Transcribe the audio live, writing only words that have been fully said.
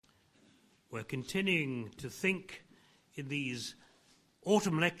We're continuing to think in these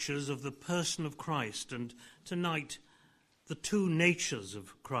autumn lectures of the person of Christ, and tonight the two natures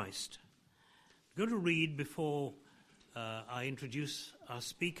of Christ. I'm going to read, before I introduce our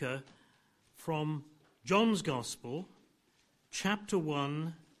speaker, from John's Gospel, chapter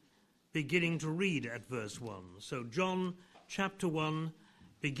 1, beginning to read at verse 1. So John chapter 1,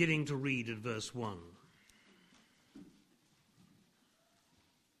 beginning to read at verse 1.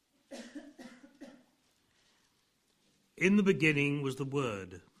 In the beginning was the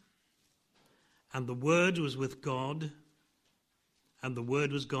Word, and the Word was with God, and the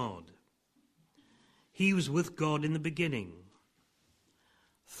Word was God. He was with God in the beginning.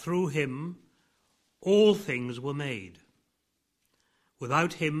 Through him all things were made.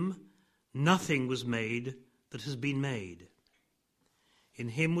 Without him nothing was made that has been made. In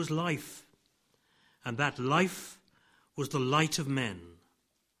him was life, and that life was the light of men.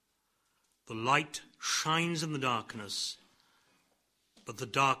 The light shines in the darkness, but the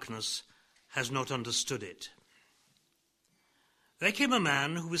darkness has not understood it. There came a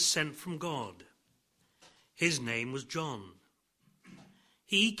man who was sent from God. His name was John.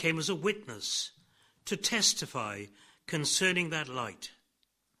 He came as a witness to testify concerning that light,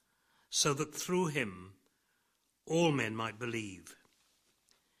 so that through him all men might believe.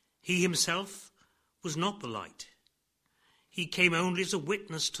 He himself was not the light. He came only as a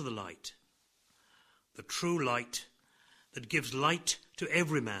witness to the light. The true light that gives light to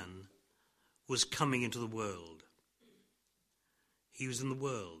every man was coming into the world. He was in the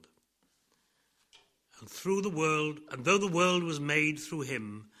world. And through the world, and though the world was made through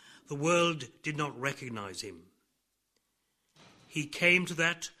him, the world did not recognize him. He came to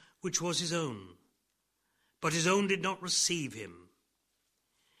that which was his own, but his own did not receive him.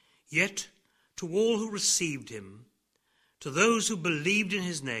 Yet to all who received him, to those who believed in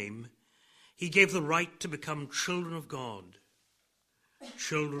his name, he gave the right to become children of God,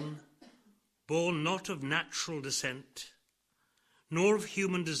 children born not of natural descent, nor of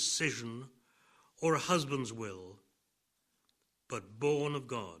human decision or a husband's will, but born of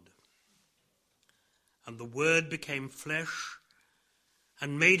God. And the Word became flesh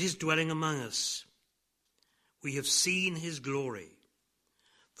and made his dwelling among us. We have seen his glory,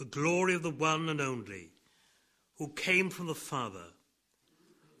 the glory of the one and only, who came from the Father,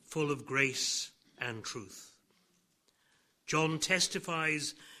 full of grace and truth. John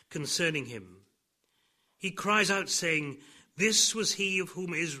testifies concerning him. He cries out, saying, "This was he of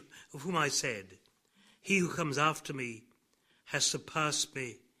whom I said, he who comes after me has surpassed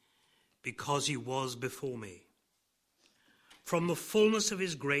me, because he was before me." From the fullness of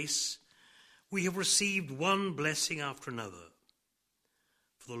his grace we have received one blessing after another.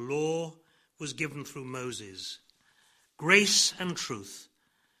 For the law was given through Moses. Grace and truth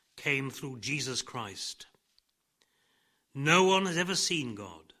came through Jesus Christ. No one has ever seen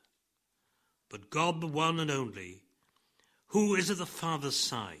God, but God, the one and only, who is at the Father's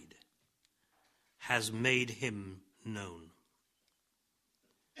side, has made him known.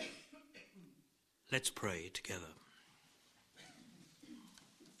 Let's pray together.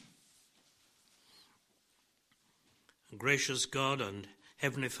 Gracious God and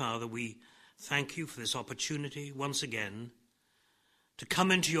Heavenly Father, we thank you for this opportunity once again to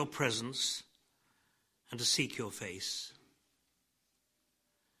come into your presence and to seek your face.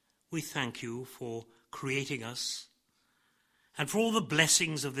 We thank you for creating us and for all the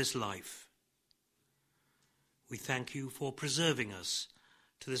blessings of this life. We thank you for preserving us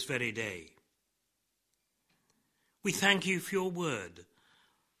to this very day. We thank you for your word,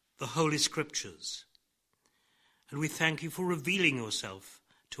 the Holy Scriptures, and we thank you for revealing yourself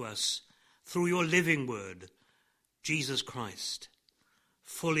to us through your living word, Jesus Christ,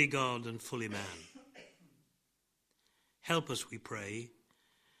 fully God and fully man. Help us, we pray,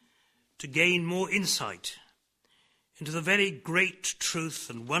 to gain more insight into the very great truth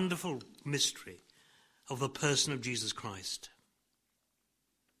and wonderful mystery of the person of Jesus Christ.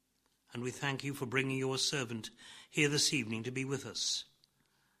 And we thank you for bringing your servant here this evening to be with us,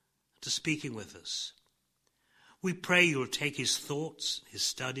 to speaking with us. We pray you'll take his thoughts, his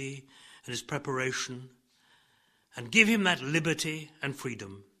study, and his preparation, and give him that liberty and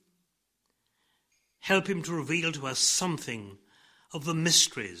freedom. Help him to reveal to us something of the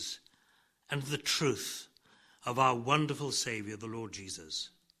mysteries and the truth of our wonderful Saviour, the Lord Jesus.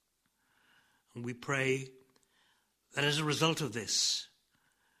 And we pray that as a result of this,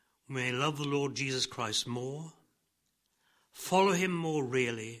 we may love the Lord Jesus Christ more, follow him more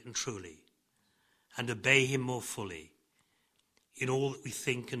really and truly, and obey him more fully in all that we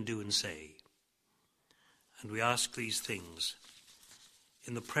think and do and say. And we ask these things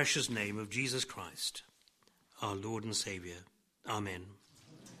in the precious name of Jesus Christ, our Lord and Saviour. Amen.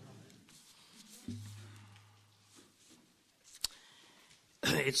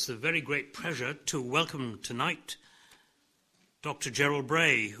 It's a very great pleasure to welcome tonight Dr. Gerald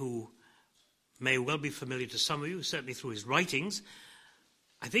Bray, who may well be familiar to some of you, certainly through his writings.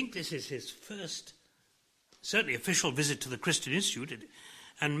 I think this is his first, certainly official visit to the Christian Institute,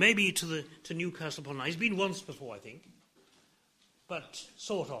 and maybe to Newcastle upon Tyne. He's been once before, I think, but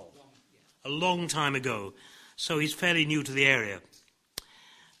sort of, a long time ago. So he's fairly new to the area.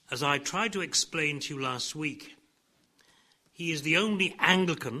 As I tried to explain to you last week, he is the only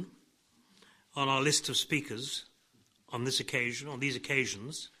Anglican on our list of speakers on this occasion, on these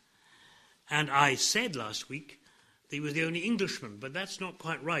occasions. And I said last week that he was the only Englishman, but that's not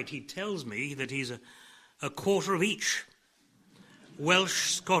quite right. He tells me that he's a quarter of each.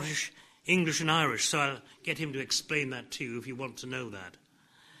 Welsh, Scottish, English and Irish. So I'll get him to explain that to you if you want to know that.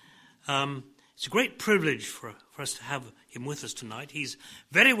 It's a great privilege for us to have him with us tonight. He's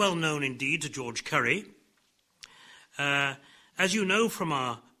very well known indeed to George Curry. As you know from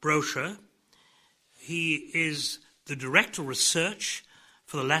our brochure, he is the Director of Research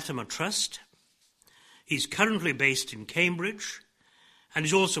for the Latimer Trust. He's currently based in Cambridge, and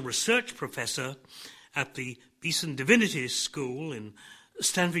is also Research Professor at the Beeson Divinity School in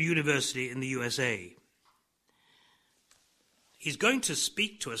Stanford University in the USA. He's going to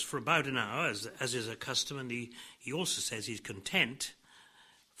speak to us for about an hour, as is a custom, and he also says he's content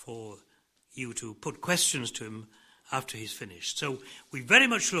for you to put questions to him after he's finished. So we very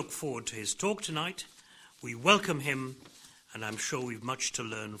much look forward to his talk tonight. We welcome him, and I'm sure we've much to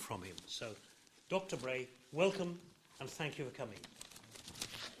learn from him. So, Dr. Bray, welcome, and thank you for coming.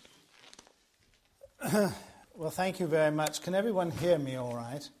 Well, thank you very much. Can everyone hear me all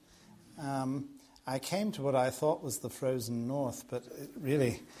right? I came to what I thought was the frozen north, but it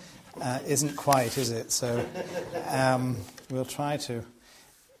really isn't quite, is it? So we'll try to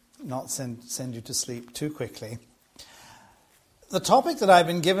not send you to sleep too quickly. The topic that I've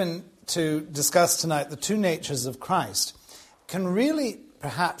been given to discuss tonight, the two natures of Christ, can really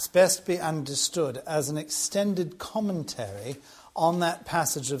perhaps best be understood as an extended commentary on that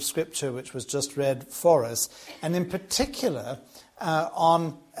passage of Scripture which was just read for us, and in particular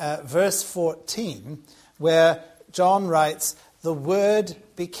on verse 14, where John writes, "The Word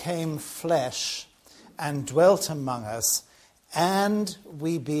became flesh and dwelt among us, and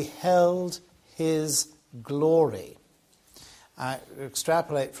we beheld his glory." I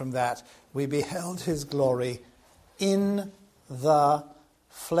extrapolate from that, we beheld his glory in the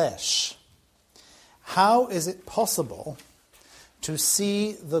flesh. How is it possible to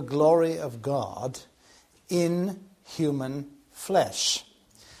see the glory of God in human flesh?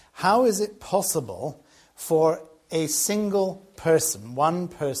 How is it possible for a single person, one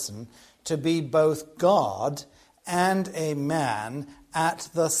person, to be both God and a man at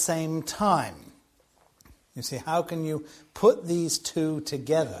the same time? You see, how can you put these two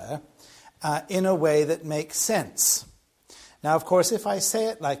together in a way that makes sense? Now, of course, if I say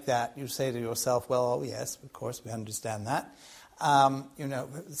it like that, you say to yourself, well, oh yes, of course, we understand that.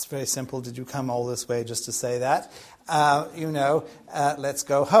 It's very simple. Did you come all this way just to say that? Let's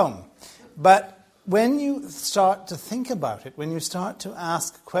go home. But when you start to think about it, when you start to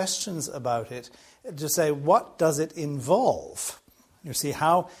ask questions about it, to say, what does it involve? You see,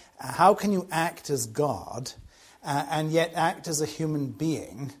 how can you act as God and yet act as a human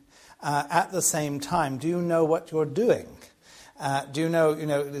being at the same time? Do you know what you're doing? Do you know,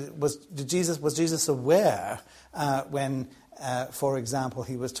 was Jesus aware when, for example,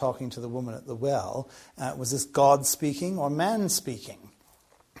 he was talking to the woman at the well? Was this God speaking or man speaking?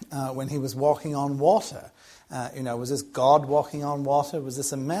 When he was walking on water, was this God walking on water? Was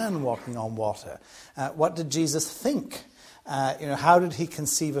this a man walking on water? What did Jesus think? How did he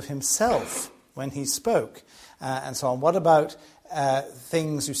conceive of himself when he spoke? And so on. What about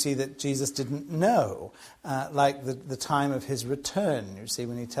things, you see, that Jesus didn't know, like the time of his return? You see,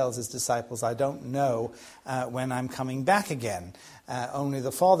 when he tells his disciples, I don't know when I'm coming back again. Only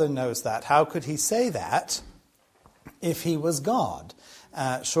the Father knows that. How could he say that if he was God?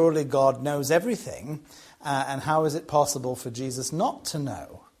 Surely God knows everything. And how is it possible for Jesus not to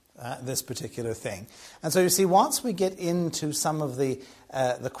know this particular thing? And so you see, once we get into some of the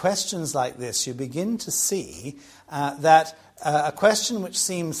questions like this, you begin to see that a question which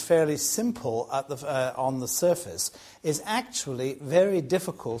seems fairly simple on the surface is actually very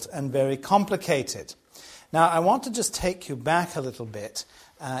difficult and very complicated. Now, I want to just take you back a little bit,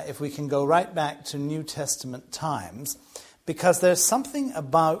 if we can go right back to New Testament times, because there's something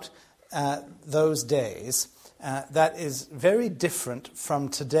about those days that is very different from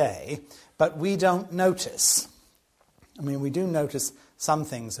today, but we don't notice. I mean, we do notice some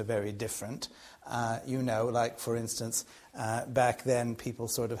things are very different. Like, for instance, back then people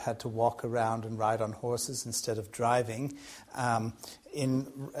sort of had to walk around and ride on horses instead of driving.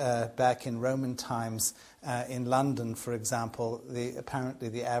 Back in Roman times, in London, for example, apparently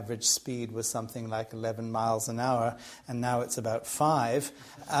the average speed was something like 11 miles an hour, and now it's about 5.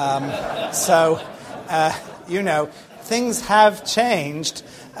 Things have changed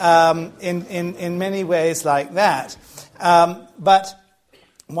in many ways like that. But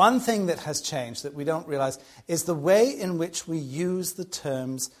one thing that has changed that we don't realize is the way in which we use the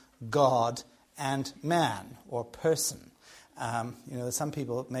terms God and man or person. Some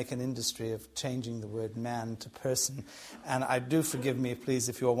people make an industry of changing the word man to person, and I do, forgive me, please,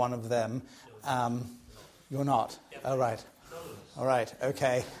 if you're one of them. You're not? Oh, right. All right,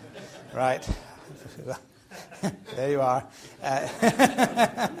 okay. Right. There you are.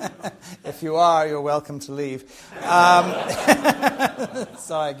 If you are, you're welcome to leave.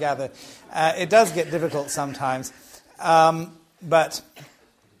 So I gather. It does get difficult sometimes. But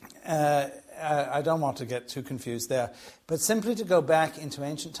I don't want to get too confused there. But simply to go back into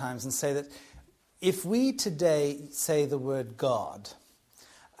ancient times and say that if we today say the word God,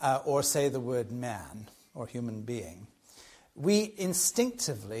 or say the word man or human being, we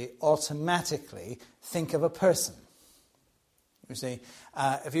instinctively, automatically think of a person. You see,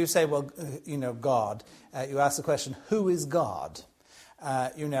 if you say, God, you ask the question, who is God?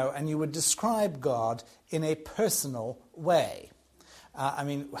 And you would describe God in a personal way.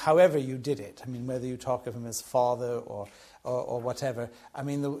 However you did it. Whether you talk of him as Father or whatever.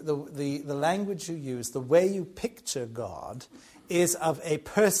 The language you use, the way you picture God, is of a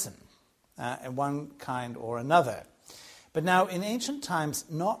person, in one kind or another. But now, in ancient times,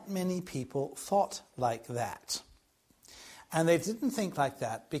 not many people thought like that. And they didn't think like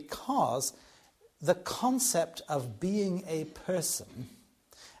that because the concept of being a person,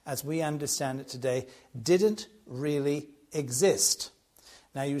 as we understand it today, didn't really exist.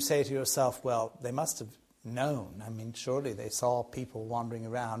 Now, you say to yourself, well, they must have known. Surely they saw people wandering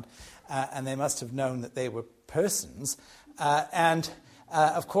around, and they must have known that they were persons.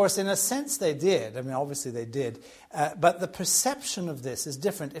 Of course, in a sense they did. Obviously they did. But the perception of this is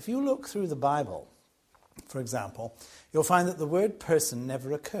different. If you look through the Bible, for example, you'll find that the word person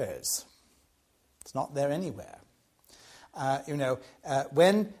never occurs. It's not there anywhere.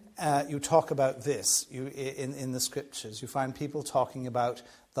 When you talk about this in the Scriptures, you find people talking about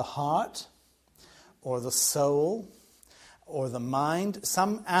the heart or the soul or the mind,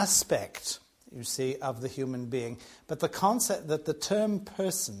 some aspect, you see, of the human being. But the concept that the term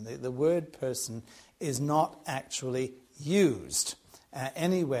person, the word person, is not actually used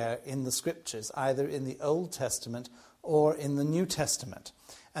anywhere in the Scriptures, either in the Old Testament or in the New Testament.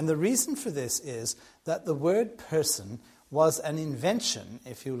 And the reason for this is that the word person was an invention,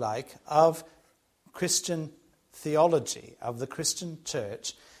 if you like, of Christian theology, of the Christian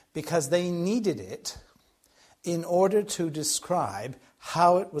church, because they needed it in order to describe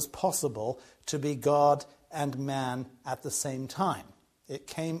how it was possible to be God and man at the same time. It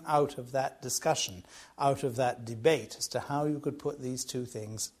came out of that discussion, out of that debate as to how you could put these two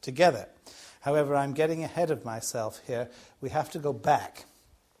things together. However, I'm getting ahead of myself here. We have to go back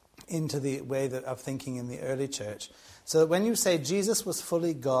into the way of thinking in the early church. So that when you say Jesus was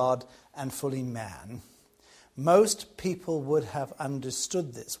fully God and fully man, most people would have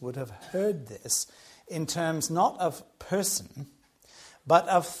understood this, would have heard this in terms not of person, but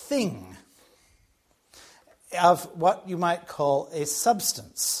of thing, of what you might call a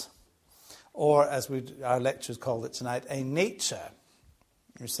substance, or as our lectures called it tonight, a nature.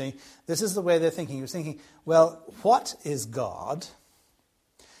 You see, this is the way they're thinking. You're thinking, well, what is God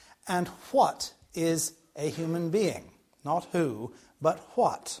and what is a human being? Not who, but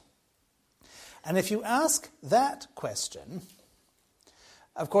what. And if you ask that question,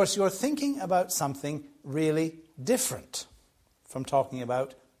 of course, you're thinking about something really different from talking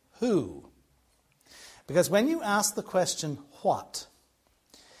about who. Because when you ask the question, what,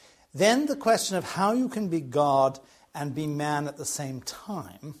 then the question of how you can be God and be man at the same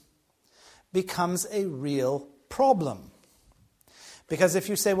time becomes a real problem. Because if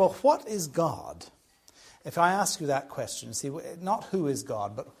you say, well, what is God? If I ask you that question, see, not who is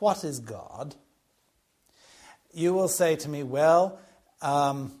God, but what is God, you will say to me, well,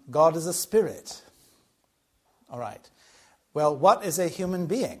 God is a spirit. All right. Well, what is a human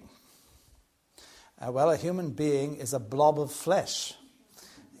being? A human being is a blob of flesh.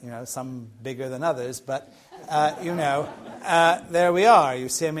 Some bigger than others, but there we are. You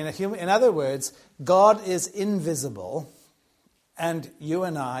see, I mean, in other words, God is invisible, and you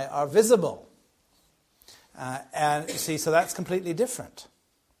and I are visible. And you see, so that's completely different.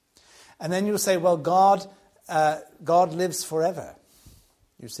 And then you'll say, well, God lives forever.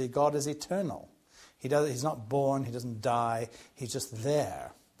 You see, God is eternal. He's not born, he doesn't die, he's just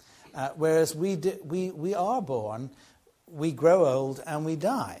there. Whereas we are born, we grow old, and we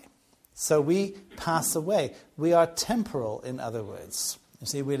die. So we pass away. We are temporal, in other words. You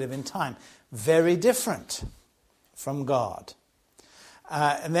see, we live in time. Very different from God.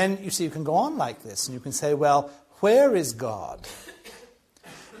 And then, you see, you can go on like this, and you can say, well, where is God?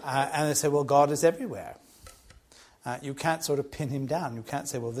 And they say, well, God is everywhere. You can't sort of pin him down. You can't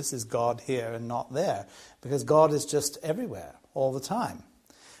say, well, this is God here and not there, because God is just everywhere all the time.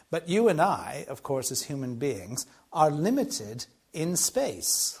 But you and I, of course, as human beings, are limited in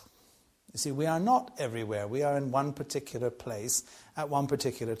space. You see, we are not everywhere. We are in one particular place at one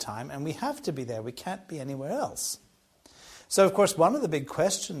particular time, and we have to be there. We can't be anywhere else. So, of course, one of the big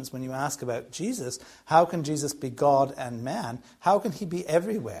questions when you ask about Jesus, how can Jesus be God and man? How can he be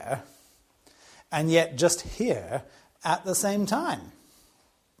everywhere and yet just here at the same time?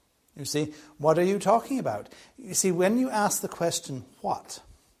 You see, what are you talking about? You see, when you ask the question, what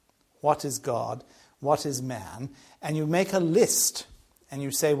is God? What is man? And you make a list and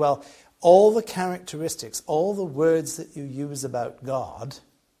you say, well, all the characteristics, all the words that you use about God,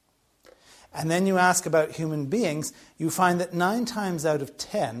 and then you ask about human beings, you find that 9 times out of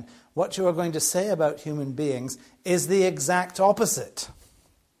 10, what you are going to say about human beings is the exact opposite.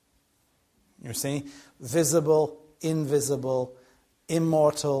 You see, visible, invisible,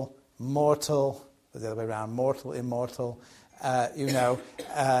 immortal, mortal, the other way around, mortal, immortal,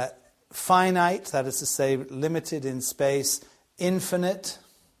 finite, that is to say, limited in space, infinite.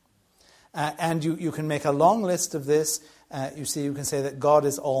 And you can make a long list of this. You see, you can say that God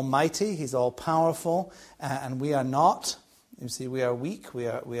is almighty, he's all-powerful, and we are not. You see, we are weak, we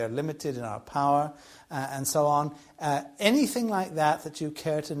are limited in our power, and so on. Anything like that you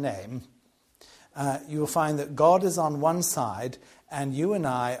care to name, you will find that God is on one side and you and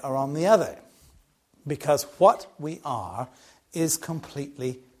I are on the other, because what we are is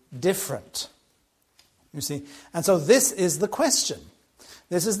completely different. You see, and so this is the question.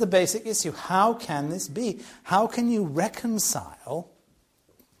 This is the basic issue. How can this be? How can you reconcile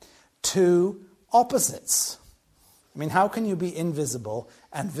two opposites? I mean, how can you be invisible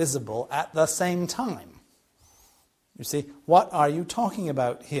and visible at the same time? You see, what are you talking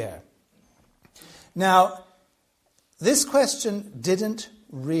about here? Now, this question didn't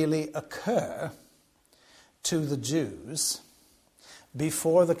really occur to the Jews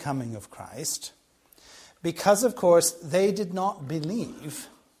before the coming of Christ, because, of course, they did not believe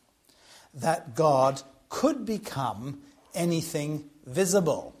that God could become anything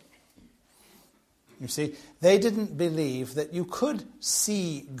visible. You see, they didn't believe that you could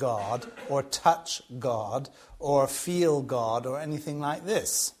see God or touch God or feel God or anything like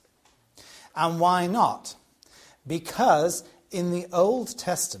this. And why not? Because in the Old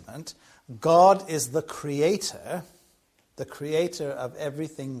Testament, God is the creator of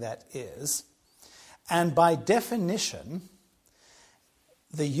everything that is. And by definition,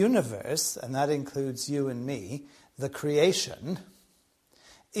 the universe, and that includes you and me, the creation,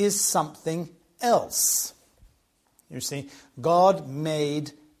 is something else. You see, God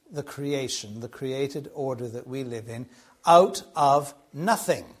made the creation, the created order that we live in, out of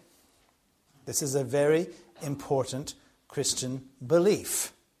nothing. This is a very important Christian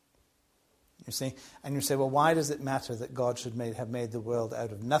belief. You see, and you say, well, why does it matter that God should have made the world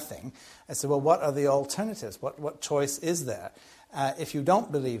out of nothing? I say, well, what are the alternatives? What choice is there? If you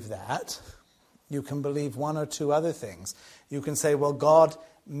don't believe that, you can believe one or two other things. You can say, well, God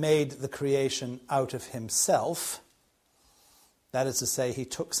made the creation out of himself. That is to say, he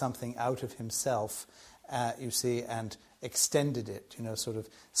took something out of himself, you see, and extended it, sort of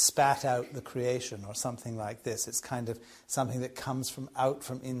spat out the creation or something like this. It's kind of something that comes out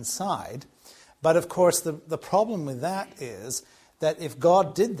from inside. But of course, the problem with that is that if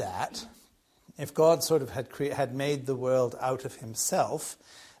God did that, if God sort of had made the world out of himself,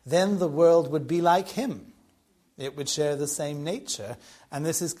 then the world would be like him. It would share the same nature, and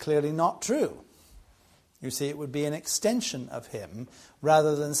this is clearly not true. You see, it would be an extension of him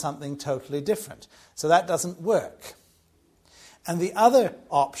rather than something totally different. So that doesn't work. And the other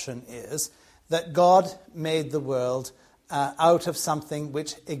option is that God made the world out of something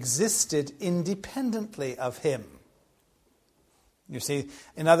which existed independently of him. You see,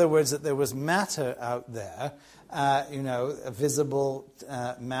 in other words, that there was matter out there, a visible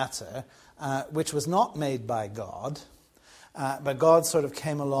matter, which was not made by God, but God sort of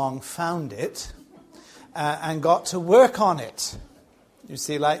came along, found it, and got to work on it. You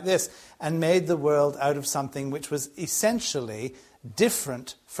see, like this, and made the world out of something which was essentially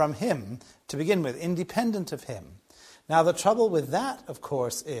different from him to begin with, independent of him. Now, the trouble with that, of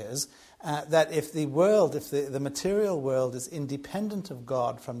course, is that if the world, if the material world is independent of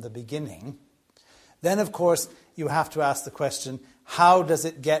God from the beginning, then, of course, you have to ask the question, how does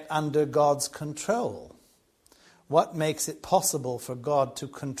it get under God's control? What makes it possible for God to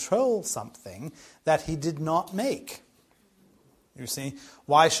control something that he did not make? You see,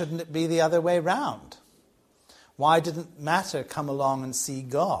 why shouldn't it be the other way round? Why didn't matter come along and see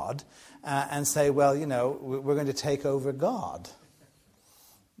God and say, well, we're going to take over God,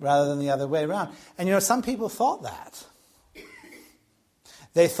 rather than the other way around? And some people thought that.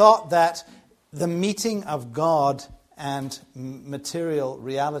 They thought that the meeting of God and material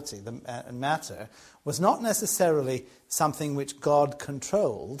reality, and matter, was not necessarily something which God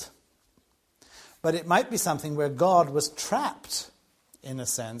controlled, but it might be something where God was trapped, in a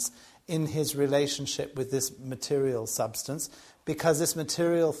sense, in his relationship with this material substance, because this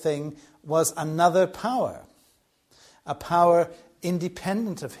material thing was another power, a power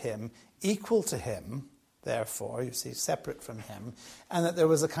independent of him, equal to him, therefore, you see, separate from him, and that there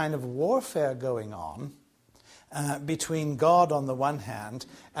was a kind of warfare going on between God on the one hand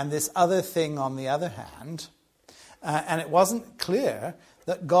and this other thing on the other hand, and it wasn't clear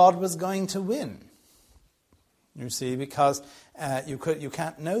that God was going to win. You see, because you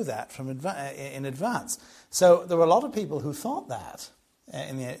can't know that in advance. So there were a lot of people who thought that.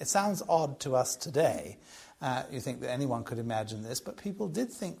 It sounds odd to us today. You think that anyone could imagine this, but people did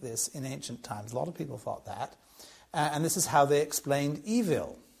think this in ancient times. A lot of people thought that. And this is how they explained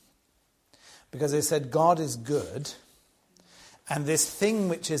evil. Because they said God is good, and this thing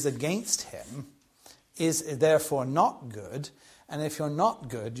which is against him is therefore not good, and if you're not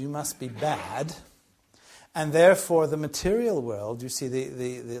good, you must be bad. And therefore the material world, you see,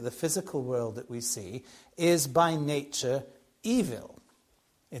 the physical world that we see, is by nature evil.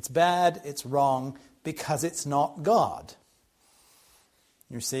 It's bad, it's wrong, because it's not God.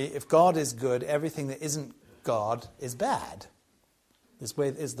 You see, if God is good, everything that isn't God is bad. This way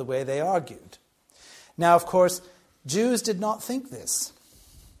is the way they argued. Now, of course, Jews did not think this.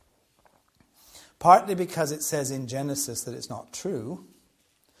 Partly because it says in Genesis that it's not true.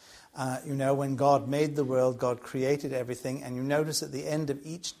 When God made the world, God created everything, and you notice at the end of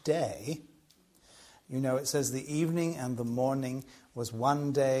each day, it says the evening and the morning was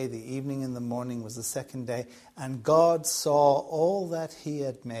one day, the evening and the morning was the second day, and God saw all that he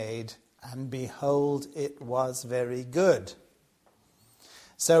had made, and behold, it was very good.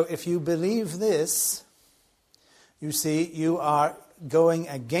 So if you believe this, you see, you are going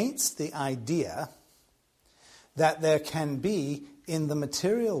against the idea that there can be in the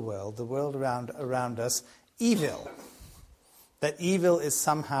material world, the world around us, evil. That evil is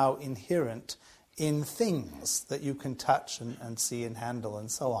somehow inherent in things that you can touch and see and handle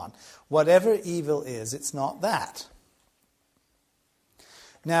and so on. Whatever evil is, it's not that.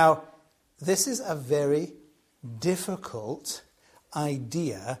 Now, this is a very difficult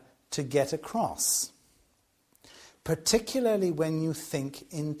idea to get across, particularly when you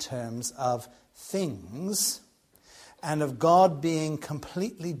think in terms of things and of God being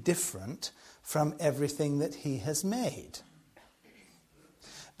completely different from everything that he has made.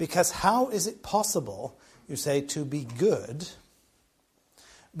 Because how is it possible, you say, to be good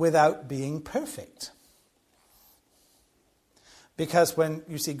without being perfect? Because when,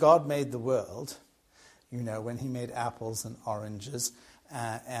 you see, God made the world, when he made apples and oranges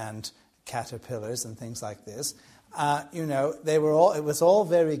and caterpillars and things like this, it was all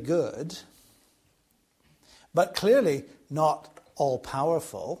very good, but clearly not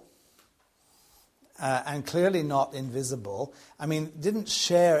all-powerful, and clearly not invisible. I mean, didn't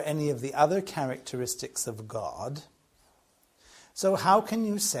share any of the other characteristics of God. So how can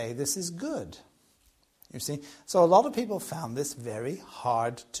you say this is good? You see? So a lot of people found this very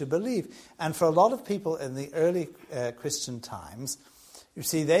hard to believe. And for a lot of people in the early Christian times, you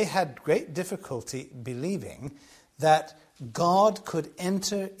see, they had great difficulty believing that God could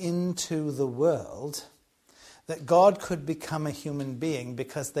enter into the world, that God could become a human being,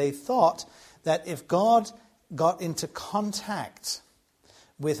 because they thought that if God got into contact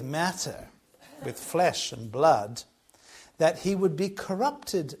with matter, with flesh and blood, that he would be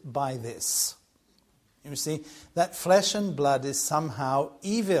corrupted by this. You see, that flesh and blood is somehow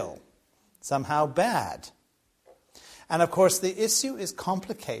evil, somehow bad. And of course, the issue is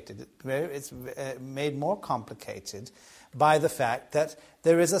complicated. It's made more complicated by the fact that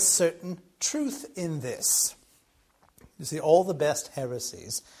there is a certain truth in this. You see, all the best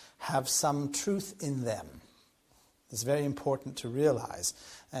heresies have some truth in them. It's very important to realize.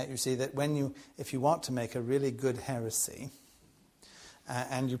 You see that if you want to make a really good heresy,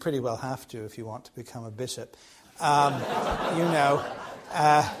 and you pretty well have to if you want to become a bishop,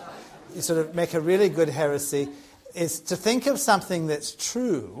 you sort of make a really good heresy, is to think of something that's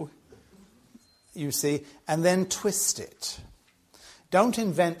true, you see, and then twist it. Don't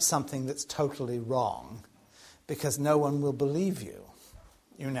invent something that's totally wrong, because no one will believe you.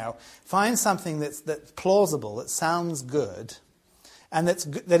 Find something that's plausible, that sounds good, and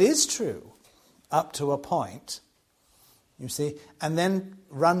that is true up to a point, you see, and then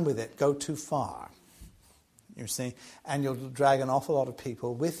run with it, go too far, you see, and you'll drag an awful lot of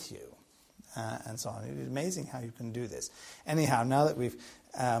people with you, and so on. It's amazing how you can do this. Anyhow, now that we've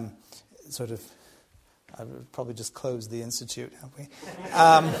I've probably just closed the institute, have we?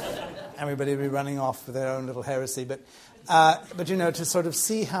 Everybody will be running off with their own little heresy, but to sort of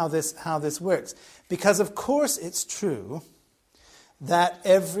see how this works, because of course it's true that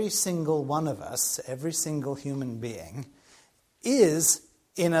every single one of us, every single human being, is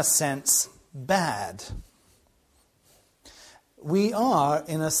in a sense bad. We are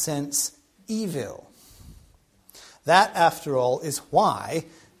in a sense evil. That, after all, is why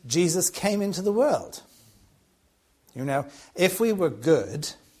Jesus came into the world. If we were good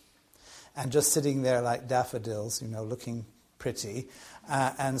and just sitting there like daffodils, looking pretty,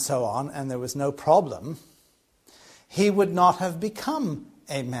 and so on, and there was no problem, he would not have become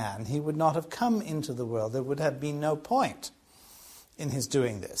a man. He would not have come into the world. There would have been no point in his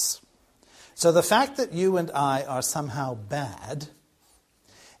doing this. So the fact that you and I are somehow bad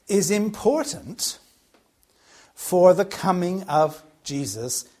is important for the coming of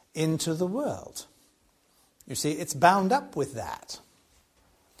Jesus into the world. You see, it's bound up with that.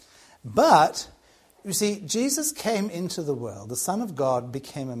 But, you see, Jesus came into the world, the Son of God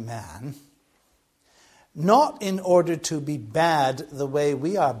became a man, not in order to be bad the way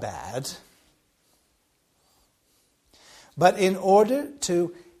we are bad, but in order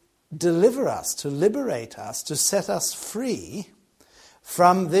to deliver us, to liberate us, to set us free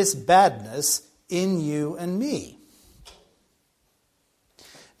from this badness in you and me.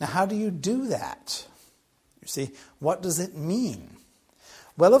 Now, how do you do that? You see, what does it mean?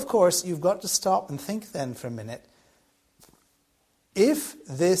 Well, of course, you've got to stop and think then for a minute. If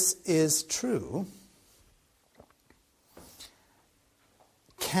this is true,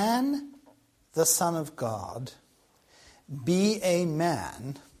 can the Son of God be a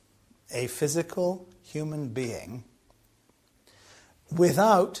man, a physical human being,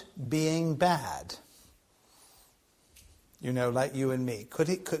 without being bad? Like you and me.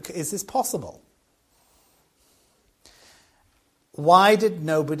 Is this possible? Why did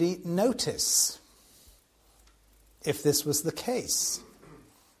nobody notice if this was the case?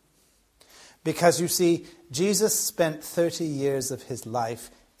 Because, you see, Jesus spent 30 years of his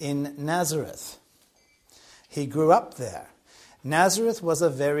life in Nazareth. He grew up there. Nazareth was a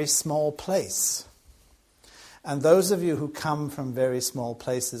very small place. And those of you who come from very small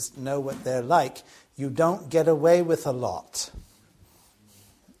places know what they're like. You don't get away with a lot.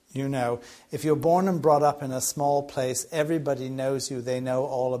 If you're born and brought up in a small place, everybody knows you. They know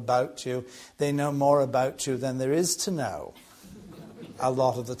all about you. They know more about you than there is to know a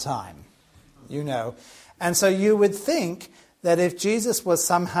lot of the time. And so you would think that if Jesus was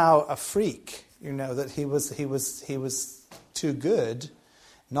somehow a freak, that he was too good,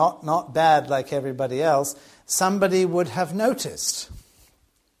 not bad like everybody else, somebody would have noticed.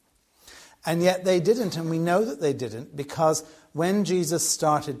 And yet they didn't, and we know that they didn't, because when Jesus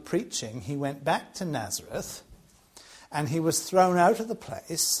started preaching, he went back to Nazareth, and he was thrown out of the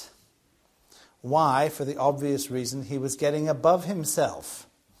place. Why? For the obvious reason, he was getting above himself.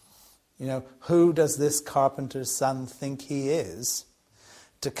 Who does this carpenter's son think he is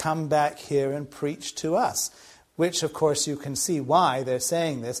to come back here and preach to us? Which, of course, you can see why they're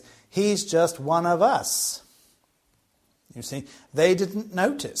saying this. He's just one of us. You see, they didn't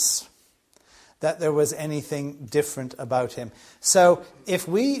notice that there was anything different about him. So if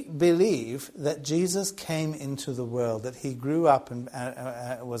we believe that Jesus came into the world, that he grew up and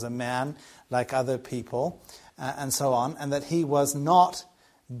was a man like other people, and so on, and that he was not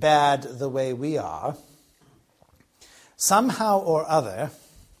bad the way we are, somehow or other,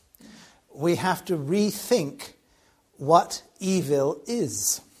 we have to rethink what evil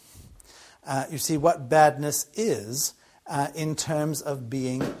is. You see, what badness is in terms of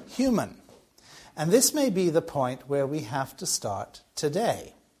being human. And this may be the point where we have to start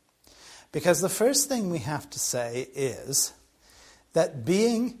today. Because the first thing we have to say is that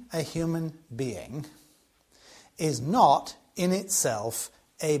being a human being is not in itself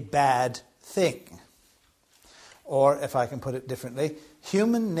a bad thing. Or, if I can put it differently,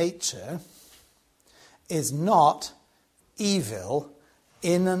 human nature is not evil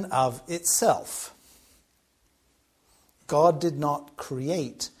in and of itself. God did not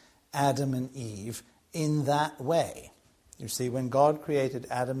create Adam and Eve in that way. You see, when God created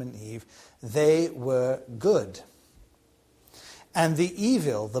Adam and Eve, they were good. And the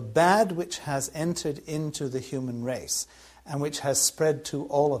evil, the bad which has entered into the human race and which has spread to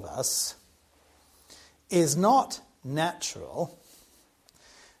all of us, is not natural,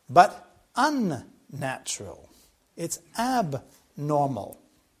 but unnatural. It's abnormal.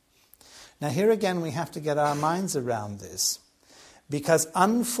 Now here again we have to get our minds around this, because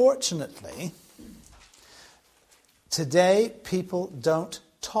unfortunately, today people don't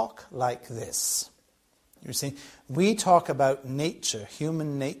talk like this. You see, we talk about nature,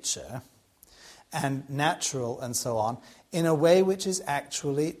 human nature, and natural and so on, in a way which is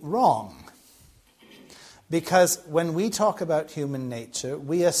actually wrong. Because when we talk about human nature,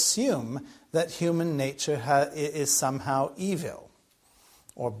 we assume that human nature is somehow evil,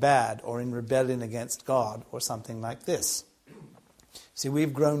 or bad, or in rebellion against God, or something like this. See,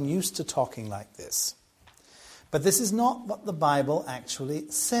 we've grown used to talking like this. But this is not what the Bible actually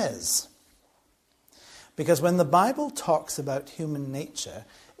says. Because when the Bible talks about human nature,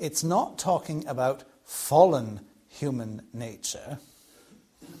 it's not talking about fallen human nature,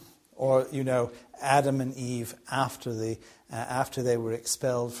 or, Adam and Eve after they were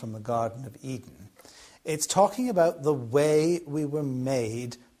expelled from the Garden of Eden. It's talking about the way we were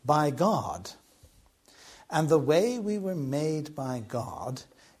made by God. And the way we were made by God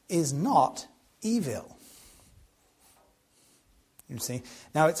is not evil. You see?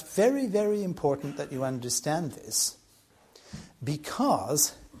 Now, it's very, very important that you understand this,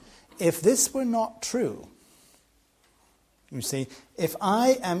 because if this were not true, you see, if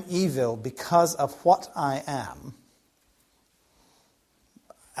I am evil because of what I am,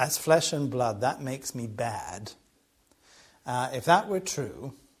 as flesh and blood, that makes me bad. If that were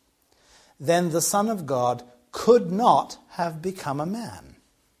true, then the Son of God could not have become a man.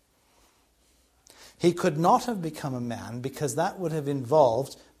 He could not have become a man because that would have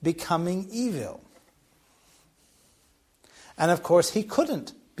involved becoming evil. And of course, he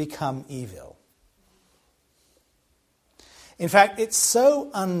couldn't become evil. In fact, it's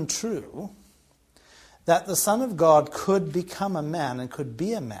so untrue that the Son of God could become a man and could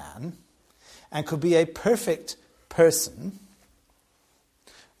be a man and could be a perfect person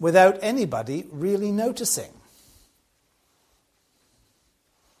without anybody really noticing.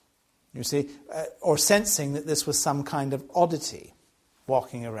 You see, or sensing that this was some kind of oddity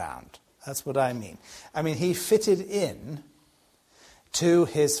walking around. That's what I mean. I mean, he fitted in to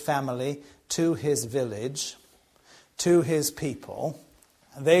his family, to his village, to his people.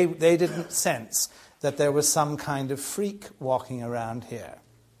 They didn't sense that there was some kind of freak walking around here.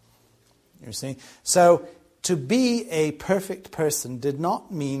 You see? So, to be a perfect person did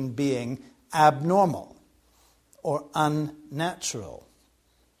not mean being abnormal or unnatural.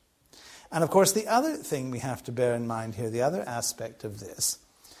 And of course, the other thing we have to bear in mind here, the other aspect of this,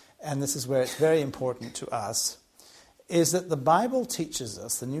 and this is where it's very important to us, is that the Bible teaches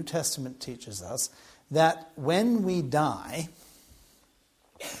us, the New Testament teaches us, that when we die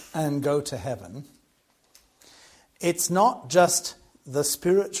and go to heaven, it's not just the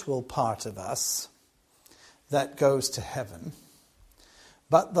spiritual part of us that goes to heaven,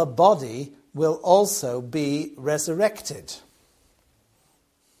 but the body will also be resurrected.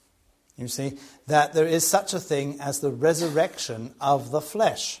 You see, that there is such a thing as the resurrection of the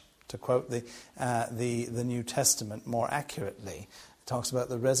flesh, to quote the New Testament more accurately. It talks about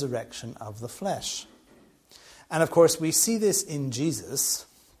the resurrection of the flesh. And of course, we see this in Jesus,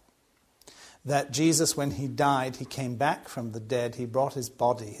 that Jesus, when he died, he came back from the dead, he brought his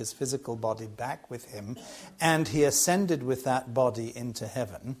body, his physical body, back with him, and he ascended with that body into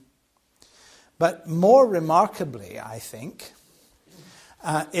heaven. But more remarkably, I think,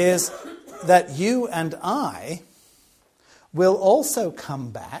 is that you and I will also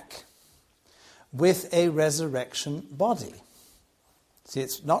come back with a resurrection body. See,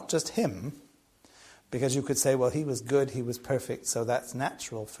 it's not just him, because you could say, well, he was good, he was perfect, so that's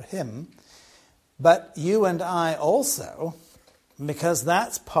natural for him. But you and I also, because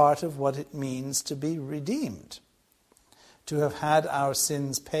that's part of what it means to be redeemed, to have had our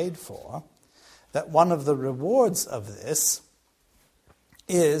sins paid for, that one of the rewards of this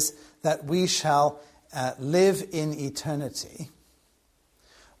is that we shall live in eternity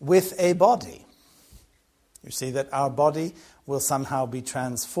with a body. You see, that our body will somehow be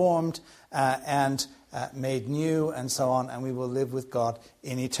transformed and made new and so on, and we will live with God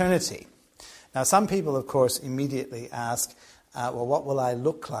in eternity. Now, some people, of course, immediately ask, well, what will I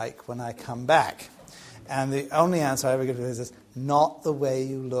look like when I come back? And the only answer I ever give to this is, not the way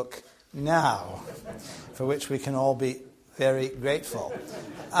you look now, for which we can all be very grateful.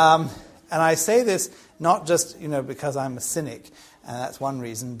 And I say this not just, because I'm a cynic, and that's one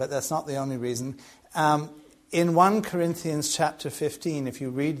reason, but that's not the only reason. In 1 Corinthians chapter 15, if you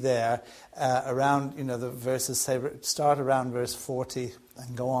read there, around, the verses, say, start around verse 40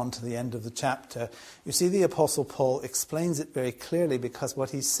 and go on to the end of the chapter, you see the Apostle Paul explains it very clearly, because what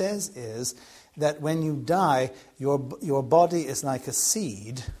he says is that when you die, your body is like a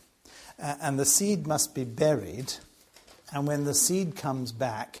seed, and the seed must be buried, and when the seed comes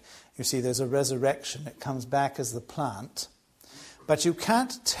back, you see there's a resurrection, it comes back as the plant, but you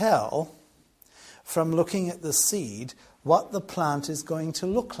can't tell from looking at the seed what the plant is going to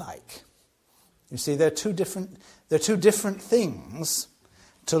look like. You see, they're two different things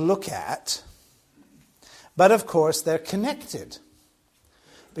to look at, but of course they're connected.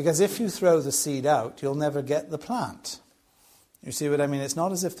 Because if you throw the seed out, you'll never get the plant. You see what I mean? It's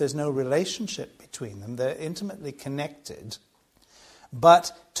not as if there's no relationship between them. They're intimately connected,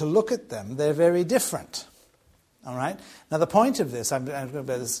 but to look at them, they're very different. All right? Now, the point of this, I'm going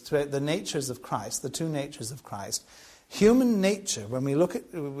to the natures of Christ, the two natures of Christ. Human nature, when we look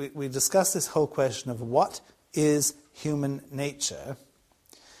at, we discuss this whole question of what is human nature,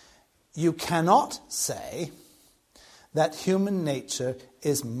 you cannot say that human nature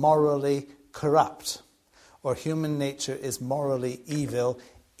is morally corrupt, or human nature is morally evil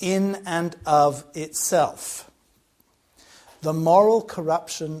in and of itself. The moral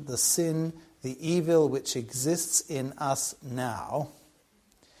corruption, the sin, the evil which exists in us now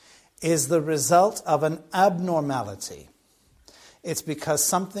is the result of an abnormality. It's because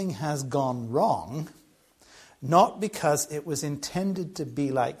something has gone wrong, not because it was intended to be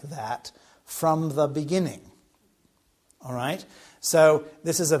like that from the beginning. All right? So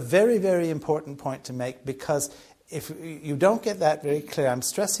this is a very, very important point to make, because if you don't get that very clear, I'm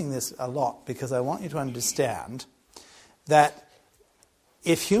stressing this a lot because I want you to understand that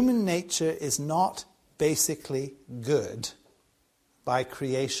if human nature is not basically good by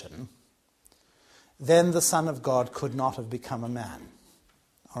creation, then the Son of God could not have become a man.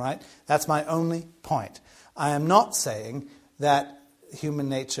 All right? That's my only point. I am not saying that human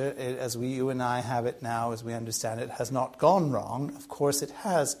nature, as you and I have it now, as we understand it, has not gone wrong. Of course it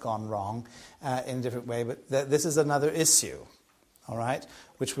has gone wrong in a different way, but this is another issue, all right,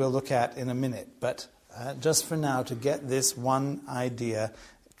 which we'll look at in a minute. But just for now, to get this one idea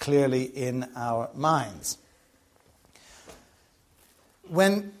clearly in our minds.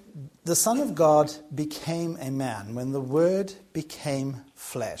 When the Son of God became a man, when the Word became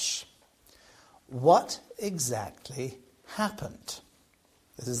flesh, what exactly happened?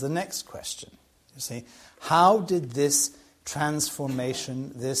 This is the next question. You see, how did this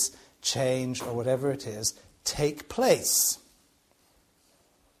transformation, this change, or whatever it is, take place?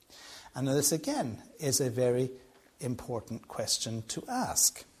 And this again is a very important question to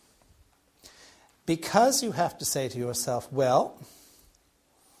ask. Because you have to say to yourself, well,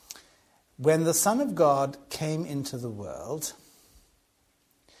 when the Son of God came into the world,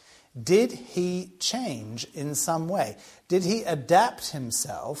 did he change in some way? Did he adapt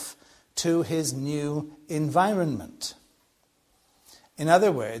himself to his new environment? In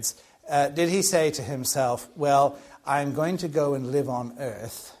other words, did he say to himself, well, I'm going to go and live on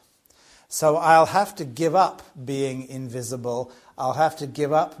earth, so I'll have to give up being invisible, I'll have to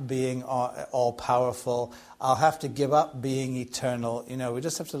give up being all-powerful, I'll have to give up being eternal. We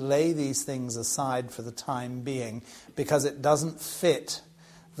just have to lay these things aside for the time being because it doesn't fit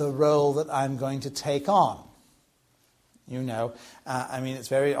the role that I'm going to take on.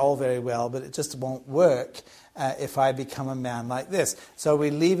 It's all very well, but it just won't work if I become a man like this. So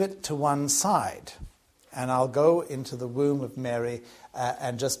we leave it to one side, and I'll go into the womb of Mary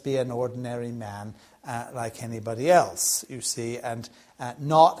and just be an ordinary man like anybody else, you see, and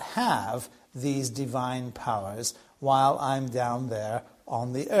not have these divine powers while I'm down there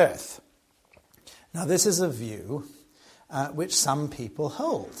on the earth. Now, this is a view which some people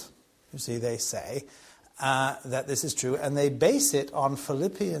hold. You see, they say that this is true, and they base it on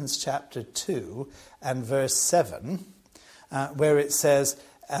Philippians chapter 2 and verse 7, where it says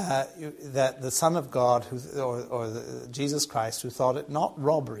that the Son of God, Jesus Christ, who thought it not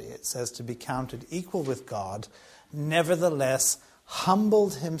robbery, it says, to be counted equal with God, nevertheless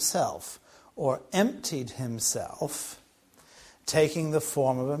humbled himself or emptied himself, taking the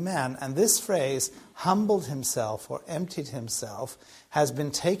form of a man. And this phrase, humbled himself or emptied himself, has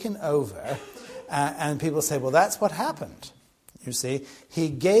been taken over, and people say, well, that's what happened. You see, he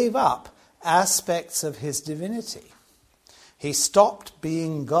gave up aspects of his divinity. He stopped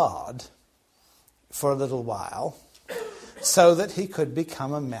being God for a little while so that he could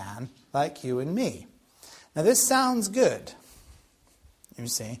become a man like you and me. Now, this sounds good. You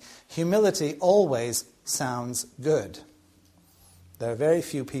see, humility always sounds good. There are very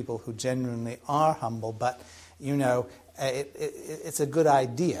few people who genuinely are humble, but, you know, it's a good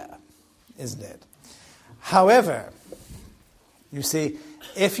idea, isn't it? However, you see,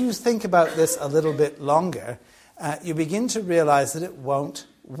 if you think about this a little bit longer, you begin to realize that it won't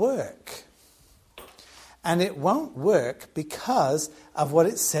work. And it won't work because of what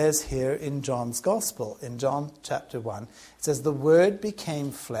it says here in John's Gospel. In John chapter 1, it says, "The Word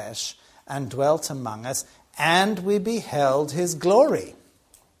became flesh and dwelt among us, and we beheld his glory."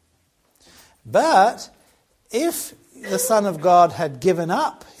 But if the Son of God had given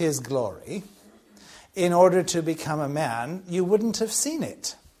up his glory in order to become a man, you wouldn't have seen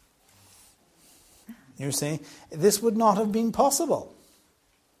it. You see, this would not have been possible.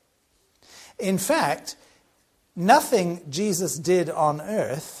 In fact, nothing Jesus did on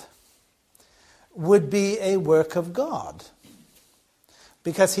earth would be a work of God,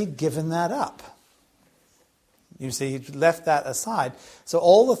 because he'd given that up. You see, he'd left that aside. So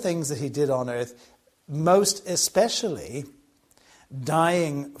all the things that he did on earth, most especially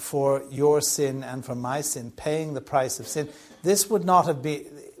dying for your sin and for my sin, paying the price of sin, this would not have been,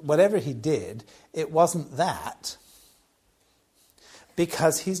 whatever he did, it wasn't that,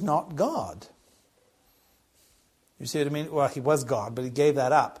 because he's not God. You see what I mean? Well, he was God, but he gave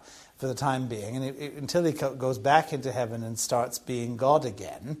that up for the time being. And until he goes back into heaven and starts being God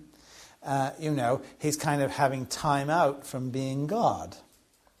again, he's kind of having time out from being God.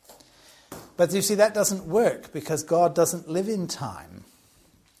 But you see, that doesn't work because God doesn't live in time.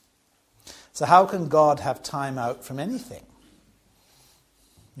 So how can God have time out from anything?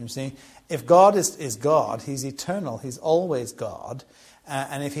 You see, if God is God, he's eternal, he's always God.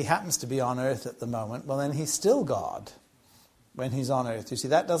 And if he happens to be on earth at the moment, well, then he's still God when he's on earth. You see,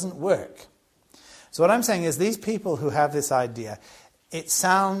 that doesn't work. So what I'm saying is these people who have this idea, it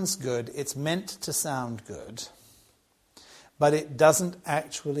sounds good, it's meant to sound good, but it doesn't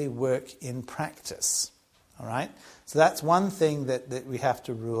actually work in practice. All right? So that's one thing that we have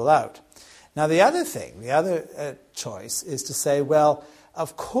to rule out. Now the other thing, the other choice is to say, well,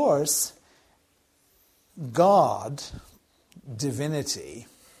 of course, God, divinity,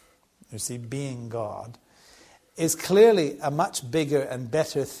 you see, being God, is clearly a much bigger and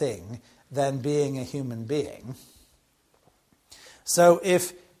better thing than being a human being. So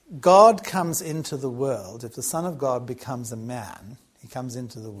if God comes into the world, if the Son of God becomes a man, he comes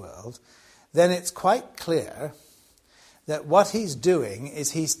into the world, then it's quite clear that what he's doing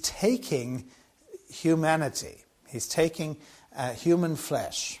is he's taking humanity, he's taking human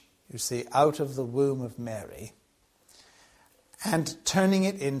flesh, you see, out of the womb of Mary, and turning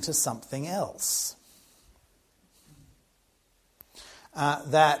it into something else.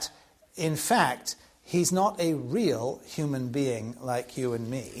 That, in fact, he's not a real human being like you and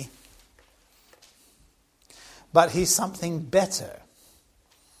me, but he's something better.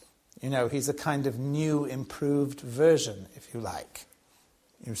 You know, he's a kind of new, improved version, if you like,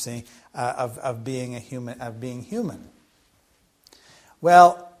 you see, of being a human, of being human.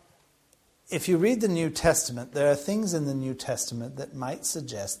 Well, if you read the New Testament, there are things in the New Testament that might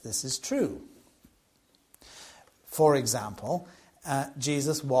suggest this is true. For example,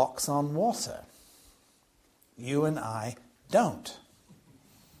 Jesus walks on water. You and I don't.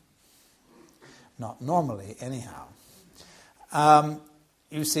 Not normally, anyhow.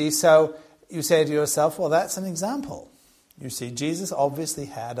 You see, so you say to yourself, well, that's an example. You see, Jesus obviously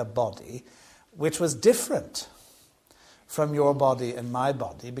had a body which was different from your body and my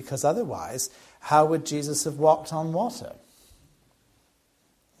body, because otherwise, how would Jesus have walked on water?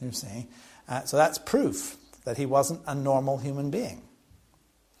 You see? So that's proof that he wasn't a normal human being.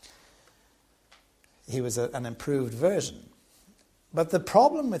 He was an improved version. But the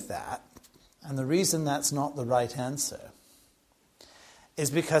problem with that, and the reason that's not the right answer, is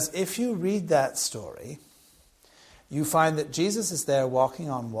because if you read that story, you find that Jesus is there walking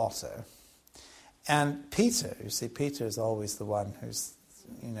on water, and Peter, you see, Peter is always the one who's,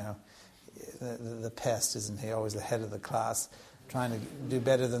 you know, the pest, isn't he? Always the head of the class, trying to do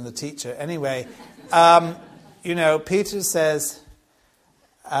better than the teacher. Anyway, you know, Peter says,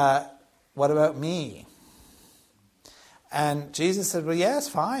 what about me? And Jesus said, well, yes,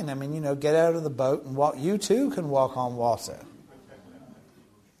 fine. I mean, get out of the boat and walk. You too can walk on water.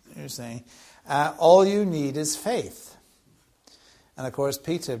 You see, all you need is faith. And of course,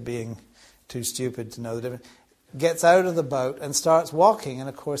 Peter, being too stupid to know the difference, gets out of the boat and starts walking, and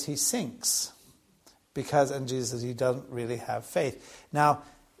of course he sinks. And Jesus says he doesn't really have faith. Now,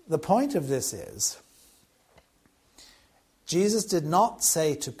 the point of this is, Jesus did not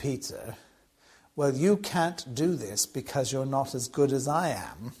say to Peter, well, you can't do this because you're not as good as I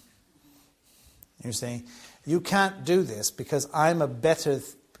am. You see, you can't do this because I'm a better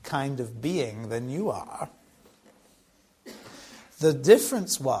kind of being than you are. The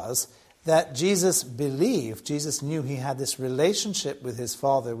difference was that Jesus believed, Jesus knew he had this relationship with his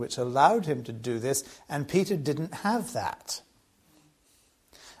Father which allowed him to do this, and Peter didn't have that.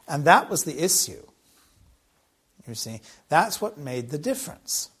 And that was the issue. You see, that's what made the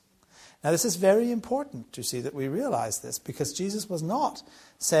difference. Now this is very important to see that we realize this, because Jesus was not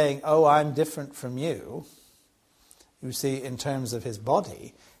saying, oh, I'm different from you. You see, in terms of his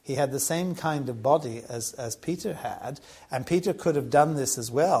body, he had the same kind of body as Peter had, and Peter could have done this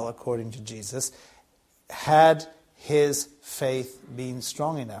as well, according to Jesus, had his faith been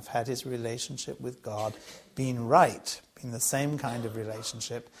strong enough, had his relationship with God been right, been the same kind of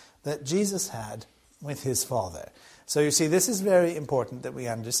relationship that Jesus had with his Father. So you see, this is very important that we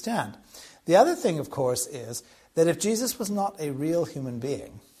understand. The other thing, of course, is that if Jesus was not a real human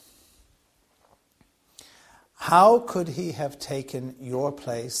being, how could he have taken your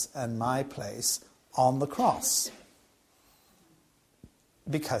place and my place on the cross?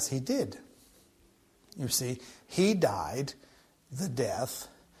 Because he did. You see, he died the death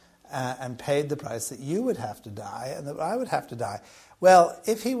and paid the price that you would have to die and that I would have to die. Well,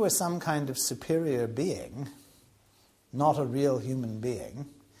 if he were some kind of superior being, not a real human being,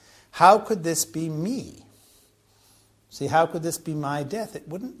 how could this be me? See, how could this be my death? It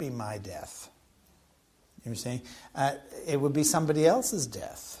wouldn't be my death. You see, it would be somebody else's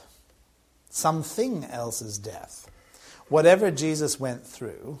death, something else's death. Whatever Jesus went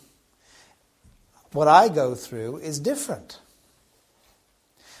through, what I go through is different.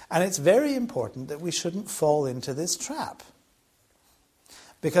 And it's very important that we shouldn't fall into this trap.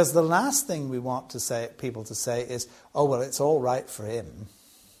 Because the last thing we want people to say is, oh, well, it's all right for him.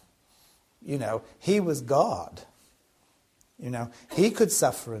 He was God. He could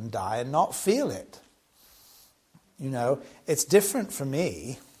suffer and die and not feel it. It's different for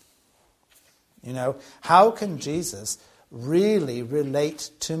me. How can Jesus really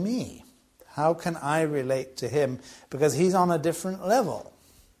relate to me? How can I relate to him? Because he's on a different level,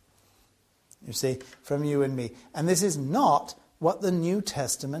 you see, from you and me. And this is not what the New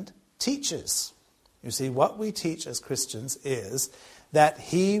Testament teaches. You see, what we teach as Christians is that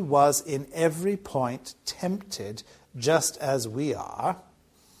he was in every point tempted just as we are,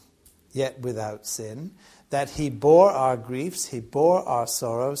 yet without sin, that he bore our griefs, he bore our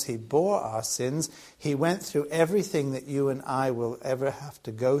sorrows, he bore our sins, he went through everything that you and I will ever have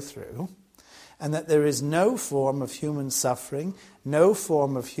to go through, and that there is no form of human suffering, no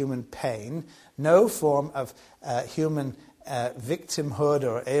form of human pain, no form of human victimhood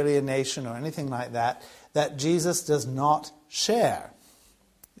or alienation or anything like that, that Jesus does not share.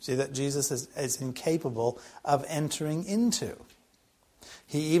 You see, that Jesus is incapable of entering into.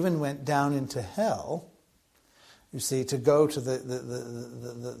 He even went down into hell, you see, to go to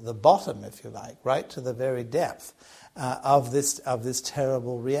the bottom, if you like, right to the very depth of this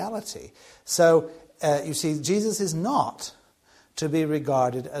terrible reality. So, you see, Jesus is not to be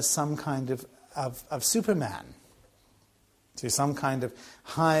regarded as some kind of Superman, to some kind of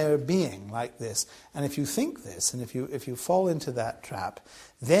higher being like this. And if you think this, and if you fall into that trap,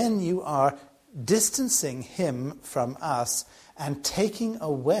 then you are distancing him from us and taking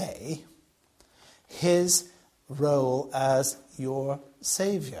away his role as your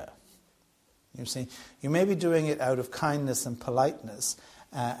Savior. You see, you may be doing it out of kindness and politeness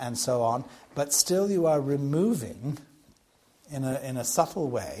and so on, but still you are removing, in a subtle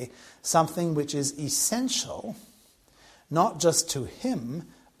way, something which is essential, not just to him,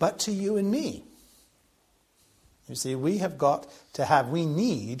 but to you and me. You see, we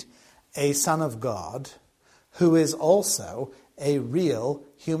need a Son of God who is also a real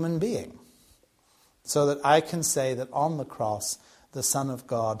human being, so that I can say that on the cross, the Son of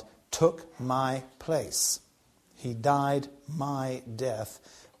God took my place. He died my death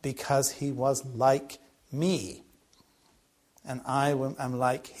because he was like me. And I am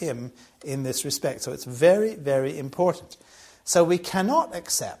like him in this respect. So it's very, very important. So we cannot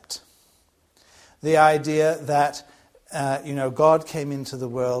accept the idea that, God came into the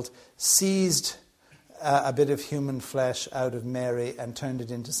world, seized a bit of human flesh out of Mary and turned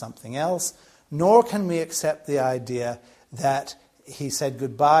it into something else, nor can we accept the idea that he said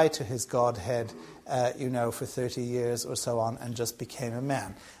goodbye to his Godhead, for 30 years or so on and just became a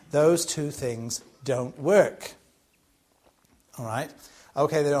man. Those two things don't work. All right?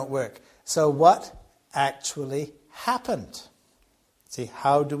 Okay, they don't work. So what actually happened? See,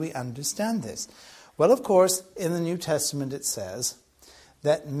 how do we understand this? Well, of course, in the New Testament it says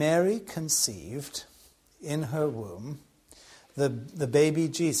that Mary conceived in her womb the baby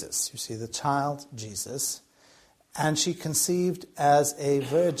Jesus, you see, the child Jesus, and she conceived as a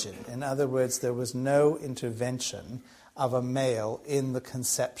virgin. In other words, there was no intervention of a male in the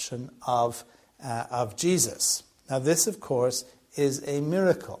conception of Jesus. Now this, of course, is a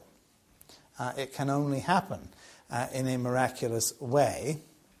miracle. It can only happen in a miraculous way.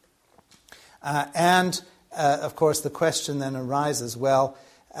 And, of course, the question then arises, well,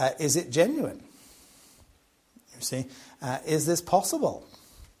 is it genuine? You see, is this possible?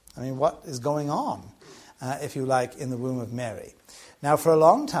 I mean, what is going on, if you like, in the womb of Mary? Now, for a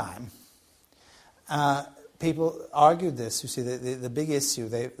long time, people argued this. You see, the big issue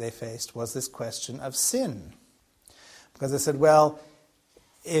they faced was this question of sin. Because they said, well,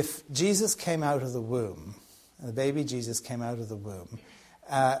 if Jesus came out of the womb, the baby Jesus came out of the womb,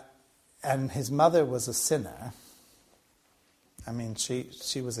 and his mother was a sinner, I mean,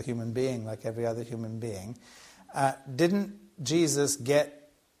 she was a human being like every other human being, didn't Jesus get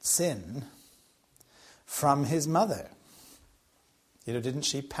sin from his mother? Didn't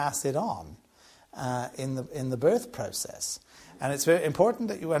she pass it on in the birth process? And it's very important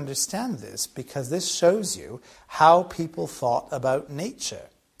that you understand this, because this shows you how people thought about nature.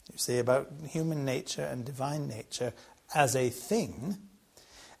 You see, about human nature and divine nature as a thing,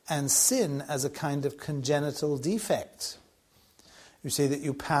 and sin as a kind of congenital defect. You see, that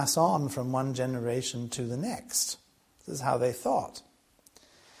you pass on from one generation to the next. This is how they thought.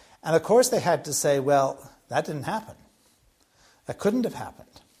 And of course they had to say, well, that didn't happen. That couldn't have happened.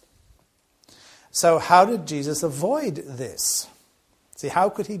 So how did Jesus avoid this? See, how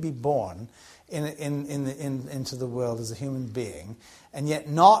could he be born into the world as a human being and yet